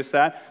fact. Do you notice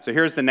that? So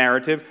here's the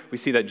narrative. We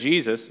see that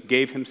Jesus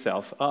gave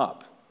himself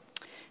up.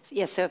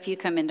 Yes, so if you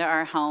come into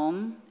our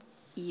home,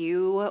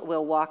 you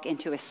will walk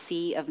into a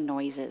sea of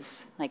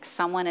noises. Like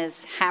someone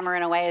is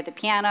hammering away at the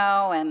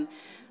piano and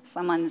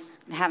someone's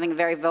having a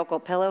very vocal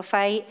pillow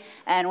fight.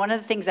 And one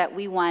of the things that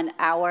we want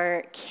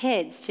our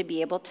kids to be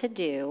able to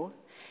do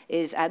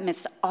is,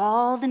 amidst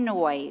all the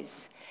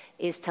noise,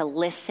 is to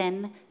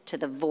listen to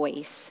the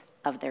voice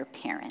of their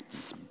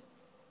parents.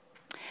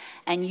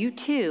 And you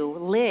too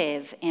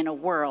live in a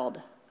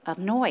world of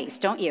noise,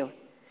 don't you?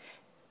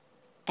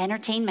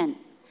 Entertainment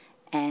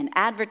and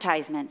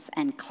advertisements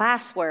and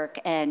classwork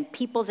and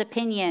people's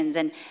opinions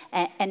and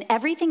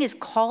everything is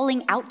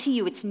calling out to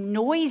you. It's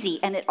noisy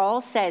and it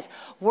all says,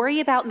 worry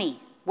about me,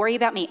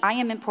 I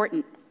am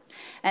important.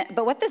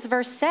 But what this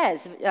verse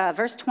says,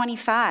 verse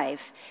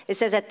 25, it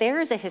says that there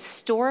is a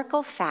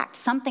historical fact,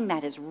 something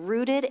that is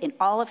rooted in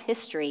all of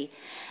history,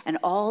 and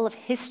all of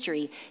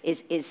history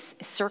is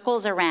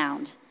circles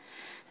around,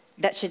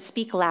 that should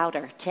speak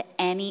louder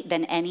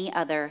than any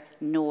other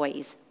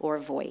noise or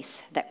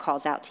voice that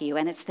calls out to you.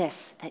 And it's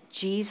this, that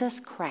Jesus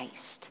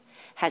Christ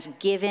has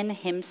given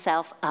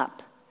himself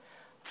up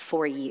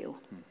for you.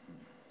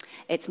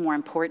 It's more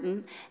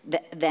important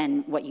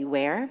than what you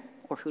wear,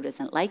 or who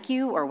doesn't like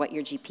you, or what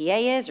your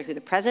GPA is, or who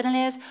the president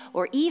is,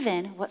 or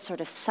even what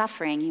sort of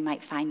suffering you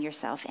might find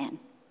yourself in.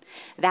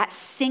 That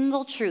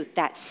single truth,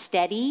 that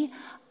steady,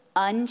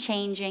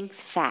 unchanging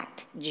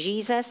fact,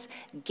 Jesus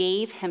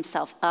gave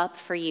himself up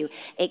for you.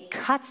 It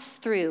cuts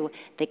through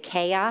the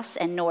chaos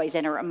and noise,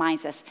 and it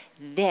reminds us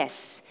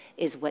this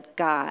is what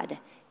God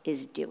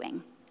is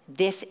doing.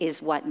 This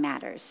is what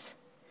matters.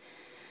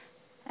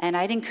 And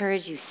I'd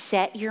encourage you,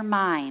 set your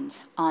mind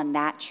on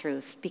that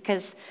truth,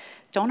 because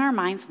don't our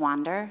minds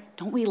wander?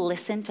 Don't we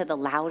listen to the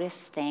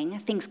loudest thing?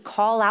 Things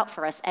call out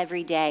for us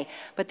every day,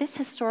 but this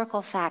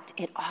historical fact,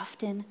 it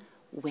often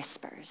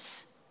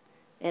whispers.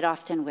 it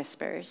often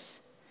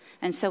whispers.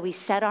 And so we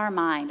set our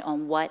mind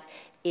on what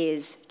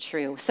is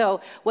true.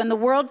 So when the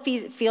world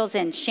feels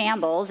in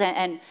shambles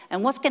and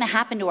what's going to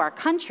happen to our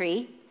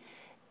country,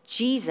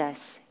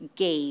 Jesus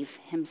gave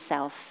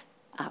himself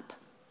up.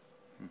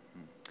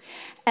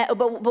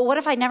 But what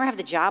if I never have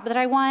the job that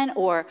I want,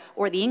 or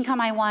the income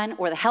I want,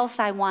 or the health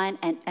I want,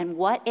 and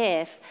what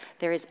if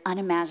there is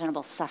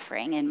unimaginable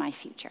suffering in my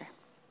future?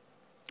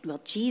 Well,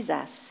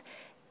 Jesus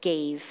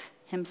gave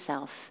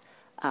himself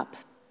up.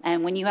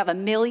 And when you have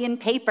 1 million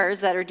papers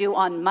that are due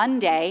on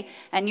Monday,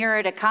 and you're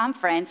at a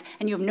conference,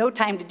 and you have no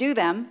time to do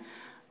them,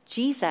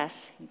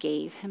 Jesus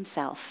gave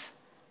himself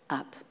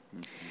up.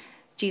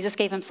 Jesus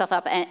gave himself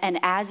up, and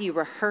as you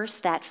rehearse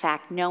that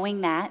fact, knowing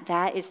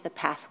that is the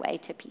pathway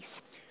to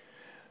peace.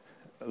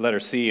 Letter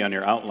C on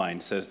your outline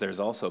says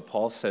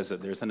Paul says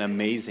that there's an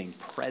amazing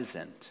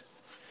present.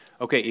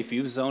 Okay, if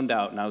you've zoned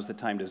out, now's the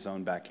time to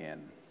zone back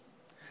in.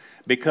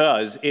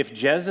 Because if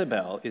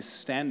Jezebel is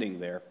standing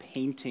there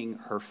painting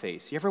her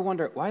face, you ever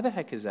wonder, why the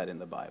heck is that in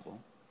the Bible?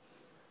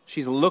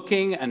 She's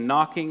looking and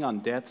knocking on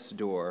death's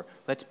door.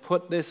 Let's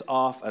put this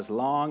off as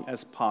long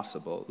as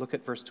possible. Look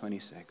at verse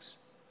 26.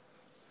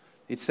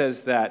 It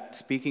says that,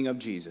 speaking of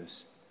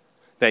Jesus,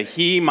 that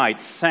he might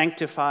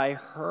sanctify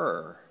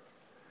her,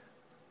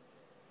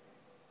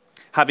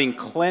 having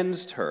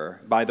cleansed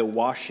her by the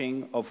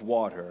washing of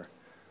water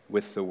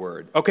with the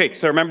word. Okay,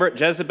 so remember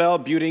Jezebel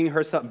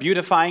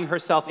beautifying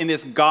herself in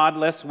this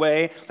godless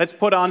way. Let's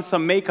put on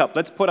some makeup.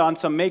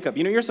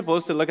 You know, you're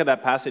supposed to look at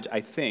that passage,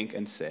 I think,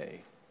 and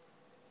say,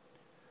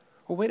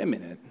 well, wait a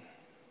minute.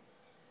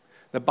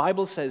 The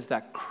Bible says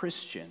that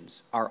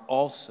Christians are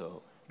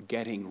also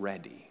getting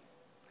ready.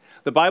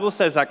 The Bible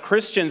says that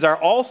Christians are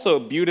also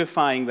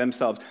beautifying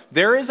themselves.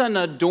 There is an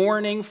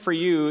adorning for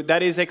you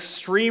that is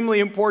extremely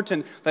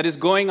important that is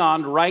going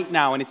on right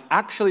now, and it's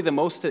actually the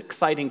most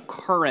exciting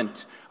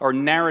current or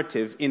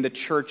narrative in the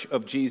church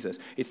of Jesus.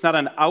 It's not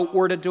an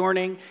outward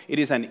adorning, it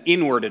is an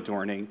inward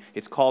adorning.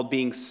 It's called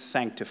being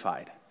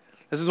sanctified.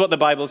 This is what the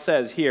Bible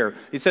says here.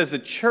 It says the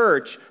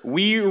church,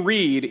 we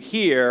read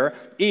here,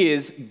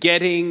 is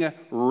getting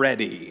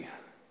ready.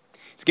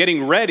 It's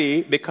getting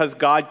ready because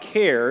God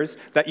cares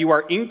that you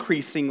are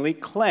increasingly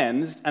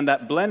cleansed and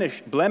that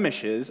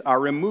blemishes are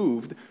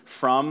removed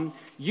from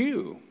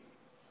you.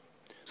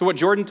 So what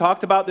Jordan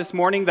talked about this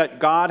morning, that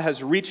God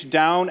has reached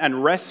down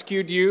and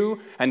rescued you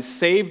and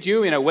saved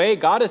you, in a way,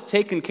 God has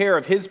taken care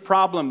of his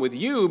problem with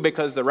you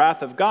because the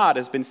wrath of God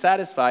has been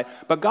satisfied.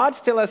 But God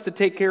still has to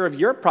take care of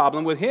your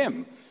problem with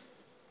him,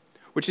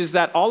 which is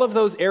that all of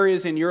those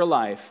areas in your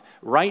life,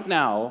 right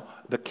now,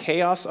 the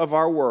chaos of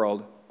our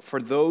world, for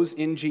those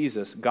in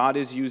Jesus, God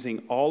is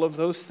using all of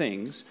those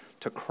things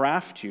to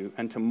craft you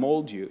and to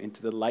mold you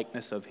into the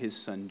likeness of his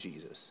son,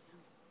 Jesus.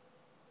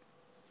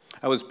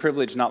 I was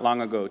privileged not long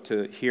ago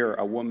to hear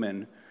a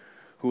woman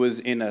who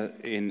was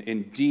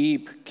in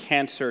deep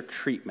cancer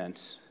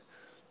treatment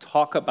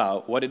talk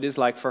about what it is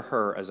like for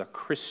her as a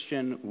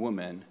Christian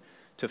woman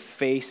to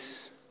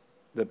face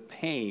the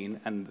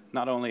pain, and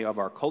not only of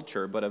our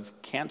culture, but of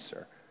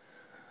cancer.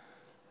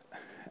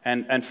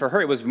 And for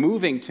her, it was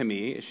moving to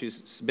me.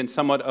 She's been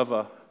somewhat of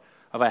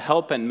a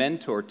help and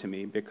mentor to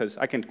me, because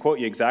I can quote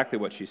you exactly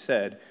what she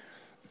said.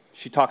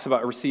 She talks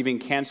about receiving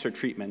cancer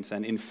treatments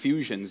and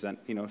infusions, and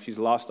she's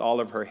lost all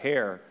of her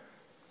hair.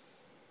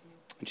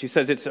 And she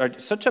says it's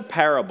such a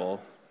parable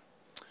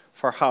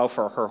for how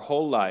for her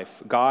whole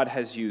life God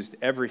has used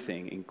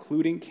everything,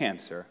 including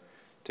cancer,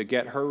 to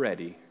get her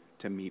ready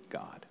to meet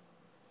God.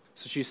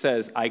 So she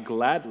says, I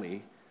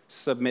gladly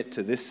submit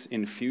to this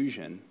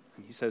infusion.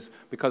 He says,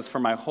 because for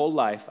my whole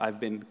life, I've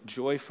been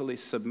joyfully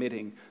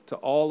submitting to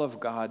all of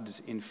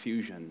God's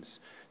infusions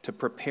to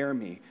prepare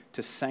me,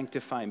 to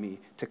sanctify me,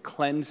 to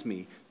cleanse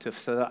me,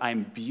 so that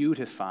I'm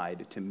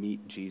beautified to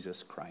meet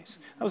Jesus Christ.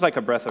 That was like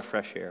a breath of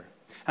fresh air.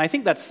 And I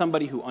think that's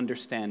somebody who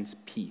understands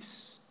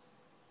peace.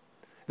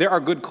 There are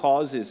good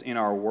causes in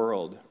our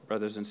world,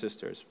 brothers and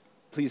sisters.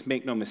 Please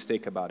make no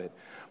mistake about it.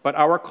 But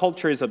our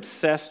culture is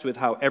obsessed with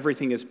how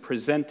everything is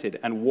presented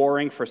and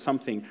warring for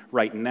something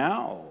right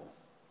now.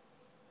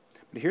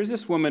 But here's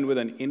this woman with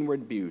an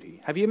inward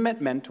beauty. Have you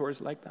met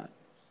mentors like that?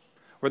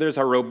 Where there's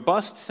a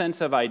robust sense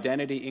of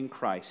identity in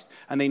Christ,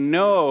 and they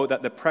know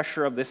that the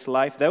pressure of this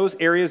life, those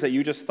areas that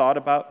you just thought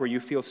about where you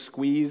feel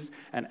squeezed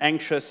and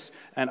anxious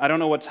and I don't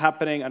know what's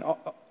happening, and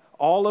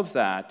all of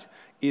that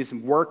is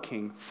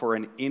working for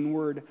an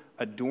inward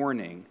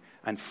adorning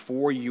and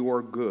for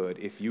your good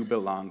if you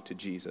belong to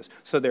Jesus.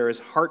 So there is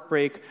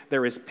heartbreak,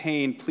 there is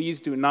pain. Please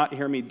do not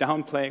hear me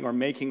downplaying or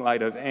making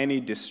light of any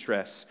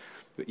distress.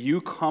 But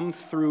you come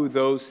through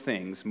those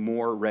things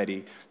more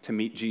ready to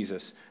meet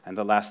Jesus. And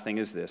the last thing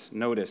is this.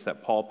 Notice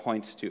that Paul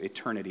points to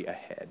eternity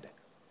ahead.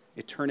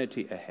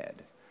 Eternity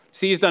ahead.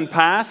 See, he's done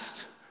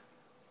past.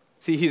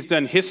 See, he's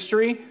done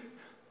history.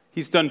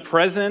 He's done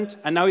present.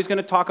 And now he's going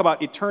to talk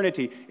about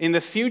eternity in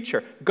the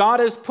future.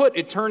 God has put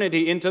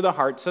eternity into the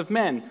hearts of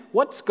men.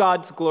 What's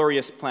God's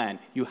glorious plan?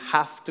 You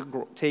have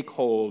to take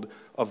hold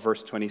of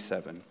verse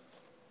 27.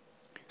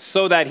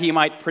 So that he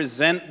might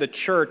present the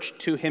church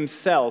to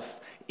himself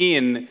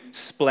in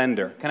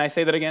splendor. Can I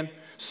say that again?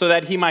 So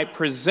that he might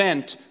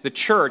present the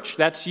church,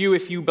 that's you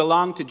if you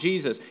belong to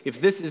Jesus,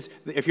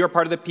 if you're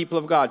part of the people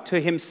of God,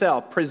 to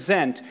himself,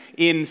 present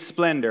in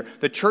splendor.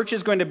 The church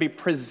is going to be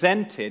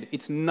presented.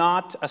 It's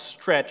not a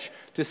stretch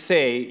to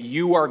say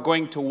you are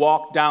going to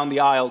walk down the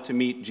aisle to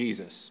meet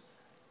Jesus.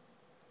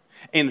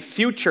 In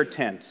future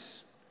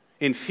tense,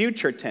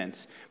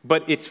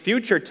 but it's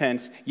future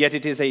tense, yet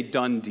it is a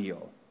done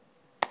deal.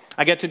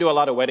 I get to do a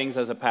lot of weddings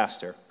as a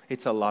pastor.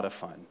 It's a lot of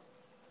fun.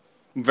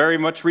 Very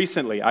much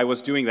recently, I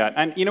was doing that.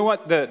 And you know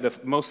what the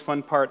most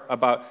fun part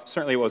about,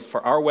 certainly was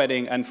for our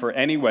wedding and for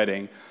any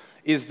wedding,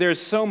 is there's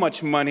so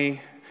much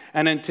money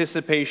and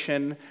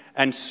anticipation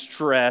and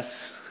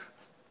stress,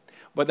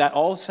 but that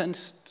all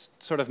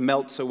sort of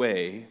melts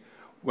away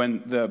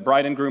when the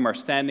bride and groom are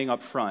standing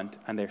up front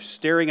and they're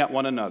staring at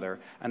one another,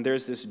 and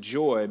there's this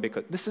joy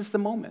because this is the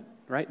moment,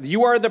 right?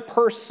 You are the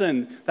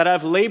person that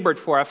I've labored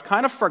for. I've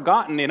kind of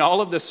forgotten in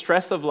all of the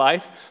stress of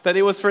life that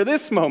it was for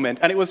this moment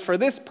and it was for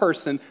this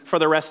person for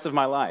the rest of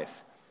my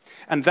life.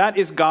 And that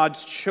is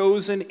God's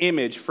chosen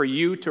image for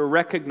you to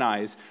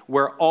recognize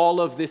where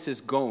all of this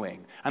is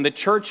going. And the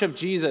church of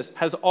Jesus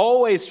has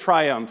always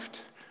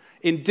triumphed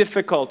in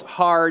difficult,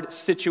 hard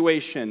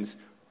situations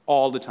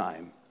all the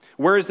time.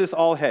 Where is this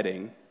all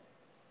heading?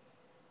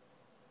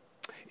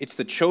 It's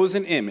the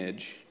chosen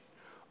image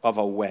of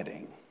a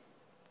wedding,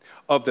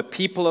 of the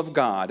people of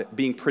God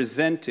being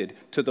presented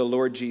to the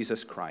Lord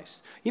Jesus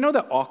Christ. You know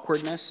the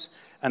awkwardness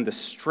and the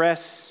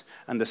stress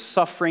and the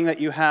suffering that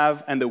you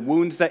have and the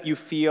wounds that you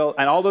feel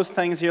and all those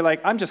things, you're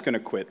like, I'm just going to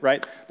quit,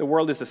 right? The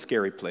world is a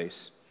scary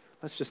place.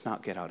 Let's just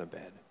not get out of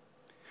bed.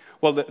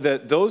 Well,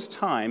 those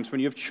times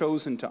when you've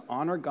chosen to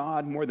honor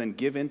God more than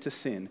give in to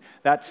sin,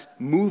 that's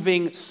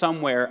moving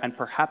somewhere, and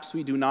perhaps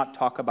we do not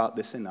talk about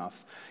this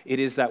enough. It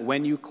is that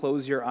when you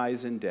close your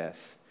eyes in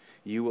death,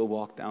 you will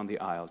walk down the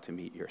aisle to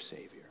meet your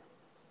Savior.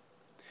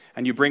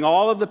 And you bring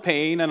all of the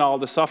pain and all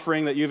the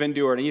suffering that you've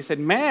endured, and you said,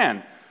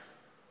 man,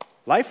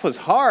 life was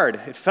hard.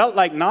 It felt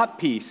like not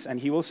peace. And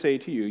he will say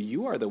to you,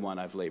 you are the one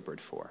I've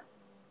labored for.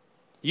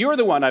 You are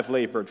the one I've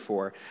labored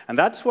for. And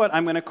that's what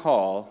I'm going to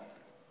call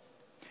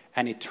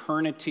an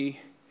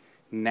eternity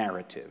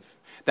narrative.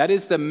 That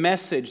is the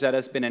message that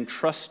has been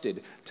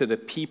entrusted to the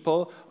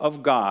people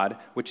of God,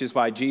 which is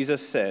why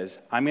Jesus says,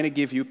 I'm going to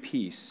give you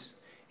peace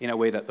in a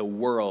way that the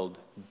world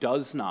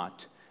does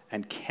not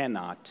and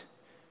cannot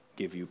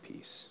give you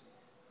peace.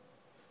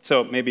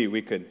 So maybe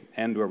we could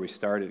end where we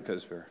started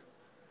because we're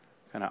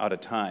kind of out of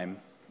time.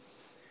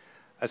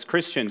 As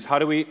Christians, how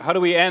do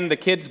we end the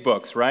kids'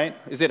 books, right?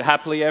 Is it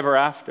happily ever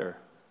after?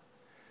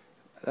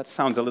 That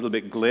sounds a little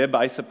bit glib,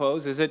 I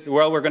suppose. Is it,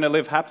 well, we're going to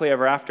live happily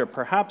ever after?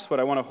 Perhaps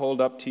what I want to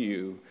hold up to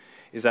you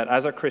is that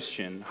as a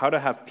Christian, how to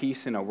have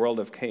peace in a world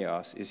of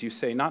chaos is you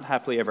say, not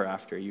happily ever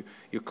after. You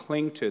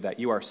cling to that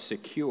you are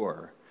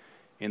secure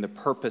in the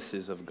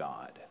purposes of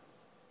God.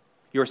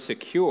 You're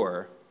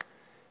secure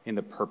in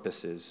the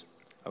purposes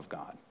of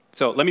God.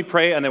 So let me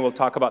pray, and then we'll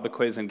talk about the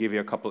quiz and give you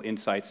a couple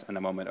insights and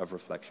a moment of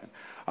reflection.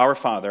 Our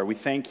Father, we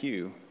thank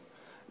you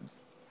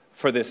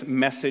for this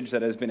message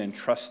that has been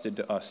entrusted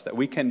to us, that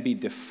we can be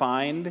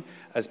defined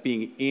as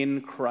being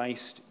in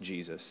Christ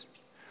Jesus.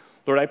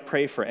 Lord, I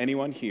pray for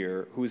anyone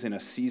here who's in a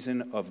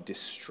season of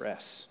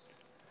distress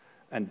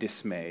and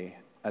dismay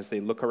as they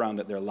look around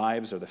at their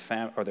lives or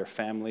their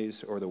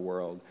families or the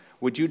world.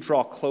 Would you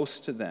draw close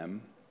to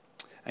them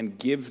and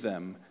give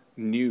them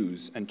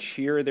news and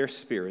cheer their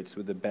spirits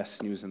with the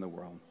best news in the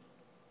world?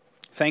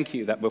 Thank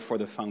you that before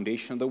the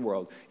foundation of the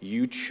world,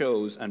 you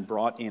chose and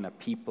brought in a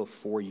people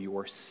for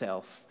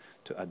yourself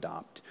to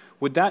adopt.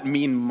 Would that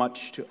mean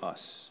much to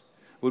us?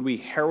 Would we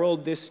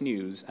herald this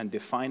news and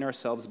define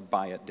ourselves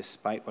by it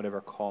despite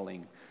whatever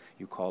calling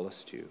you call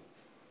us to?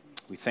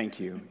 We thank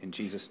you in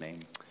Jesus'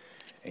 name.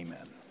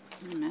 Amen.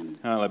 Amen.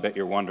 Oh, I bet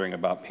you're wondering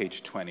about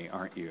page 20,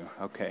 aren't you?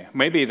 Okay.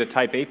 Maybe the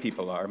type A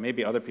people are.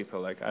 Maybe other people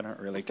are like, I don't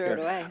really care.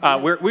 Throw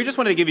it away. We just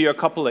wanted to give you a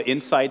couple of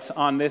insights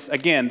on this.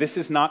 Again, this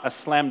is not a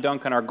slam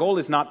dunk, and our goal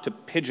is not to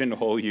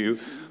pigeonhole you,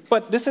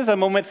 but this is a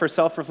moment for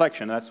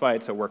self-reflection. That's why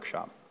it's a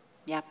workshop.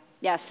 Yeah.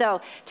 Yeah, so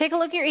take a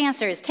look at your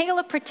answers. Take a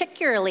look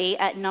particularly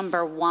at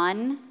number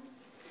 1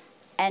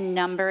 and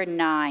number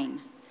 9.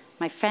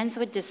 My friends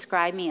would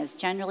describe me as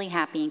generally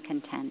happy and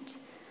content.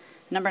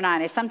 Number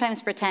 9, I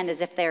sometimes pretend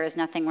as if there is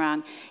nothing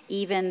wrong,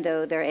 even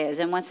though there is.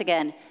 And once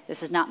again,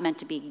 this is not meant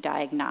to be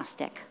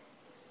diagnostic,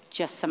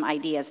 just some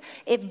ideas.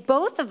 If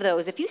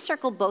you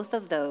circle both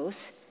of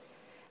those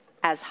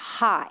as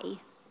high,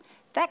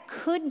 that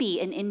could be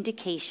an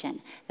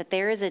indication that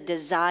there is a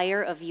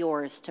desire of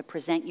yours to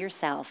present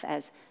yourself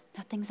as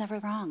nothing's ever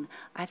wrong.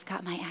 I've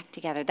got my act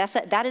together.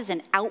 That is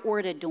an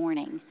outward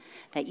adorning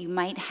that you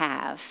might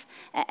have.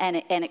 And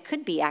it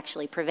could be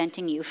actually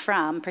preventing you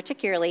from,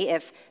 particularly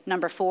if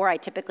number 4, I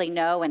typically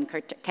know and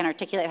can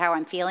articulate how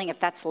I'm feeling,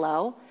 if that's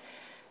low.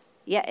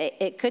 Yeah,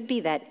 it could be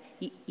that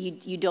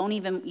you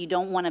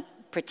don't want to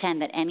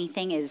pretend that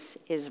anything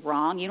is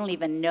wrong. You don't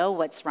even know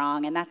what's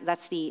wrong. And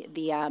that's the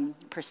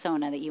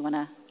persona that you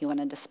want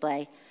to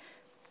display.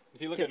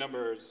 If you look at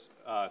numbers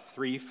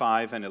 3,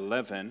 5, and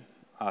 11,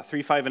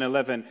 3, 5, and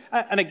 11.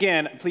 And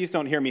again, please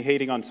don't hear me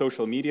hating on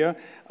social media.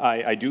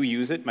 I do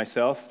use it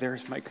myself.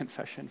 There's my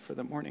confession for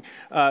the morning.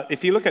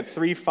 If you look at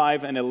 3,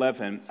 5, and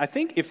 11, I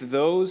think if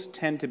those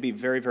tend to be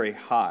very, very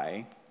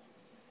high,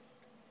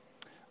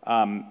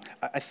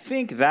 I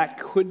think that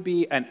could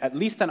be at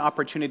least an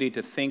opportunity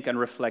to think and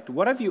reflect.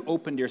 What have you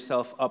opened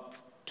yourself up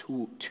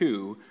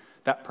to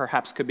that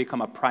perhaps could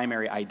become a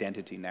primary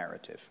identity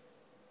narrative?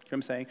 You know what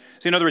I'm saying?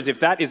 So in other words, if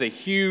that is a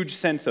huge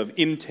sense of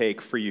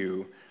intake for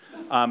you,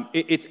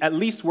 it's at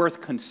least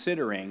worth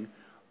considering,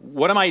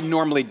 what am I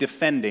normally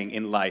defending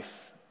in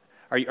life?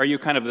 Are you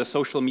kind of the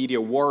social media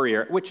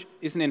warrior, which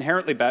isn't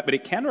inherently bad, but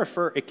it can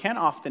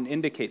often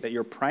indicate that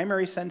your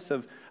primary sense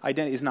of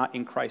identity is not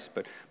in Christ,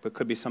 but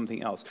could be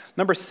something else.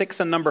 Number 6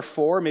 and number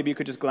 4, maybe you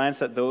could just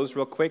glance at those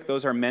real quick.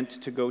 Those are meant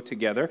to go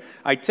together.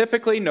 I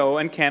typically know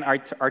and can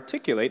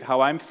articulate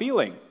how I'm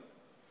feeling.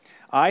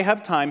 I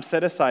have time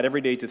set aside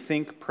every day to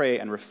think, pray,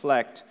 and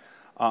reflect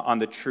on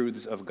the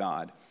truths of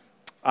God.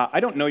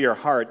 I don't know your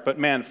heart, but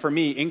man, for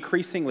me,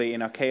 increasingly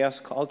in a chaos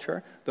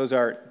culture, those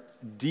are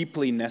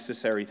deeply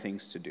necessary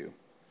things to do.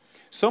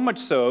 So much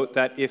so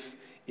that if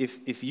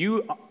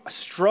you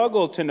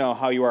struggle to know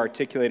how you are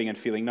articulating and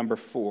feeling, number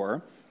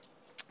 4,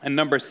 and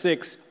number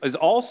 6 is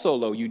also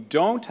low, you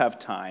don't have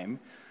time,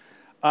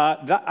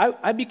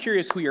 I'd be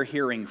curious who you're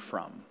hearing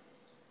from.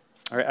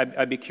 All right,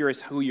 I'd be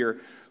curious who you're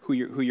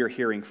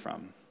hearing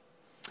from.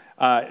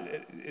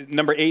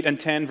 Number 8 and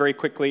 10, very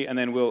quickly, and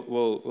then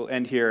we'll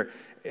end here.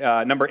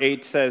 Number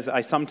 8 says, I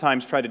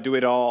sometimes try to do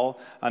it all.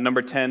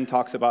 Number 10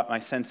 talks about my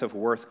sense of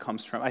worth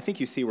comes from. I think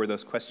you see where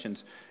those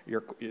questions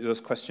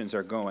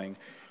are going.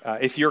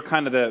 If you're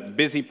kind of the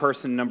busy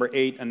person, number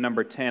 8 and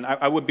number 10,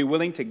 I would be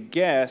willing to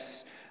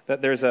guess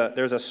that there's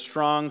a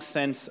strong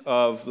sense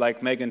of,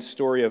 like Megan's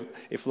story of,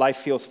 if life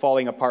feels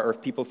falling apart or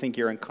if people think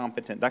you're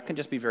incompetent, that can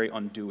just be very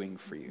undoing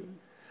for you.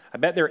 I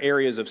bet there are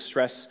areas of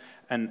stress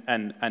and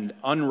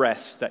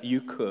unrest that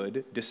you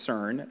could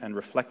discern and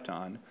reflect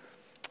on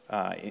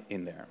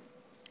in there.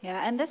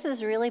 Yeah, and this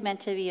is really meant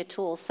to be a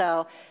tool.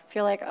 So if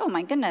you're like, oh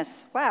my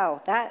goodness,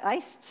 wow, that I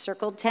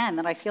circled 10,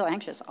 that I feel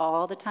anxious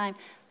all the time,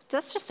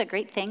 that's just a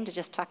great thing to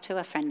just talk to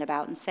a friend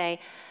about and say,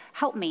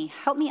 help me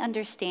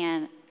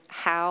understand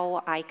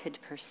how I could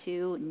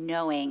pursue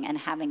knowing and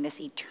having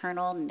this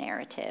eternal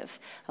narrative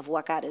of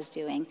what God is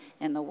doing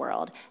in the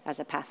world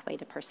as a pathway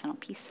to personal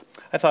peace.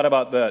 I thought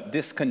about the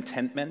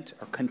discontentment,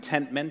 or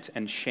contentment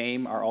and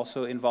shame are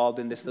also involved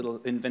in this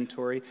little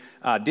inventory.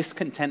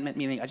 Discontentment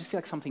meaning, I just feel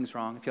like something's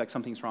wrong, I feel like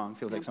something's wrong,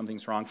 feels like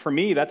something's wrong. For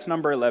me, that's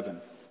number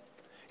 11.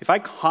 If I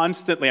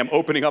constantly am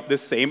opening up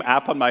this same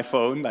app on my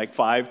phone, like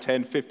 5,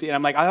 10, 15, and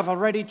I'm like, I have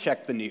already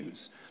checked the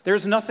news.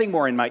 There's nothing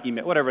more in my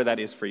email, whatever that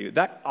is for you.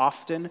 That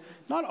often,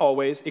 not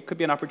always, it could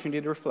be an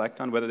opportunity to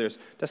reflect on whether there's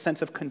a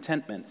sense of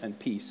contentment and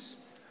peace,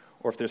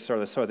 or if there's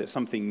sort of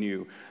something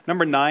new.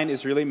 Number 9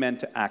 is really meant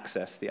to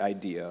access the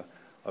idea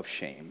of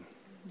shame.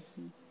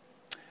 Mm-hmm.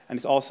 And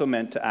it's also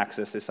meant to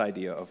access this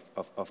idea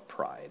of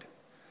pride.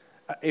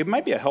 It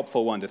might be a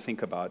helpful one to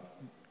think about.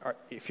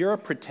 If you're a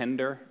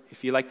pretender,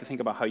 if you like to think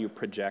about how you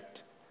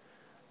project,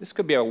 this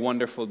could be a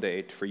wonderful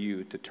day for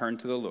you to turn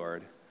to the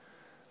Lord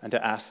and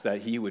to ask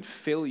that he would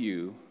fill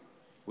you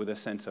with a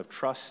sense of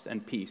trust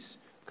and peace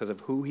because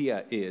of who he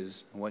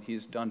is and what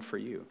he's done for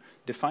you.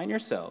 Define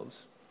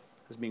yourselves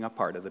as being a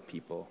part of the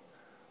people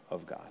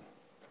of God.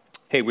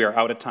 Hey, we are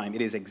out of time.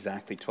 It is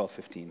exactly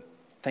 12:15.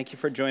 Thank you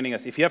for joining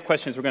us. If you have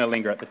questions, we're going to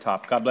linger at the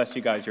top. God bless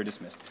you guys. You're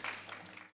dismissed.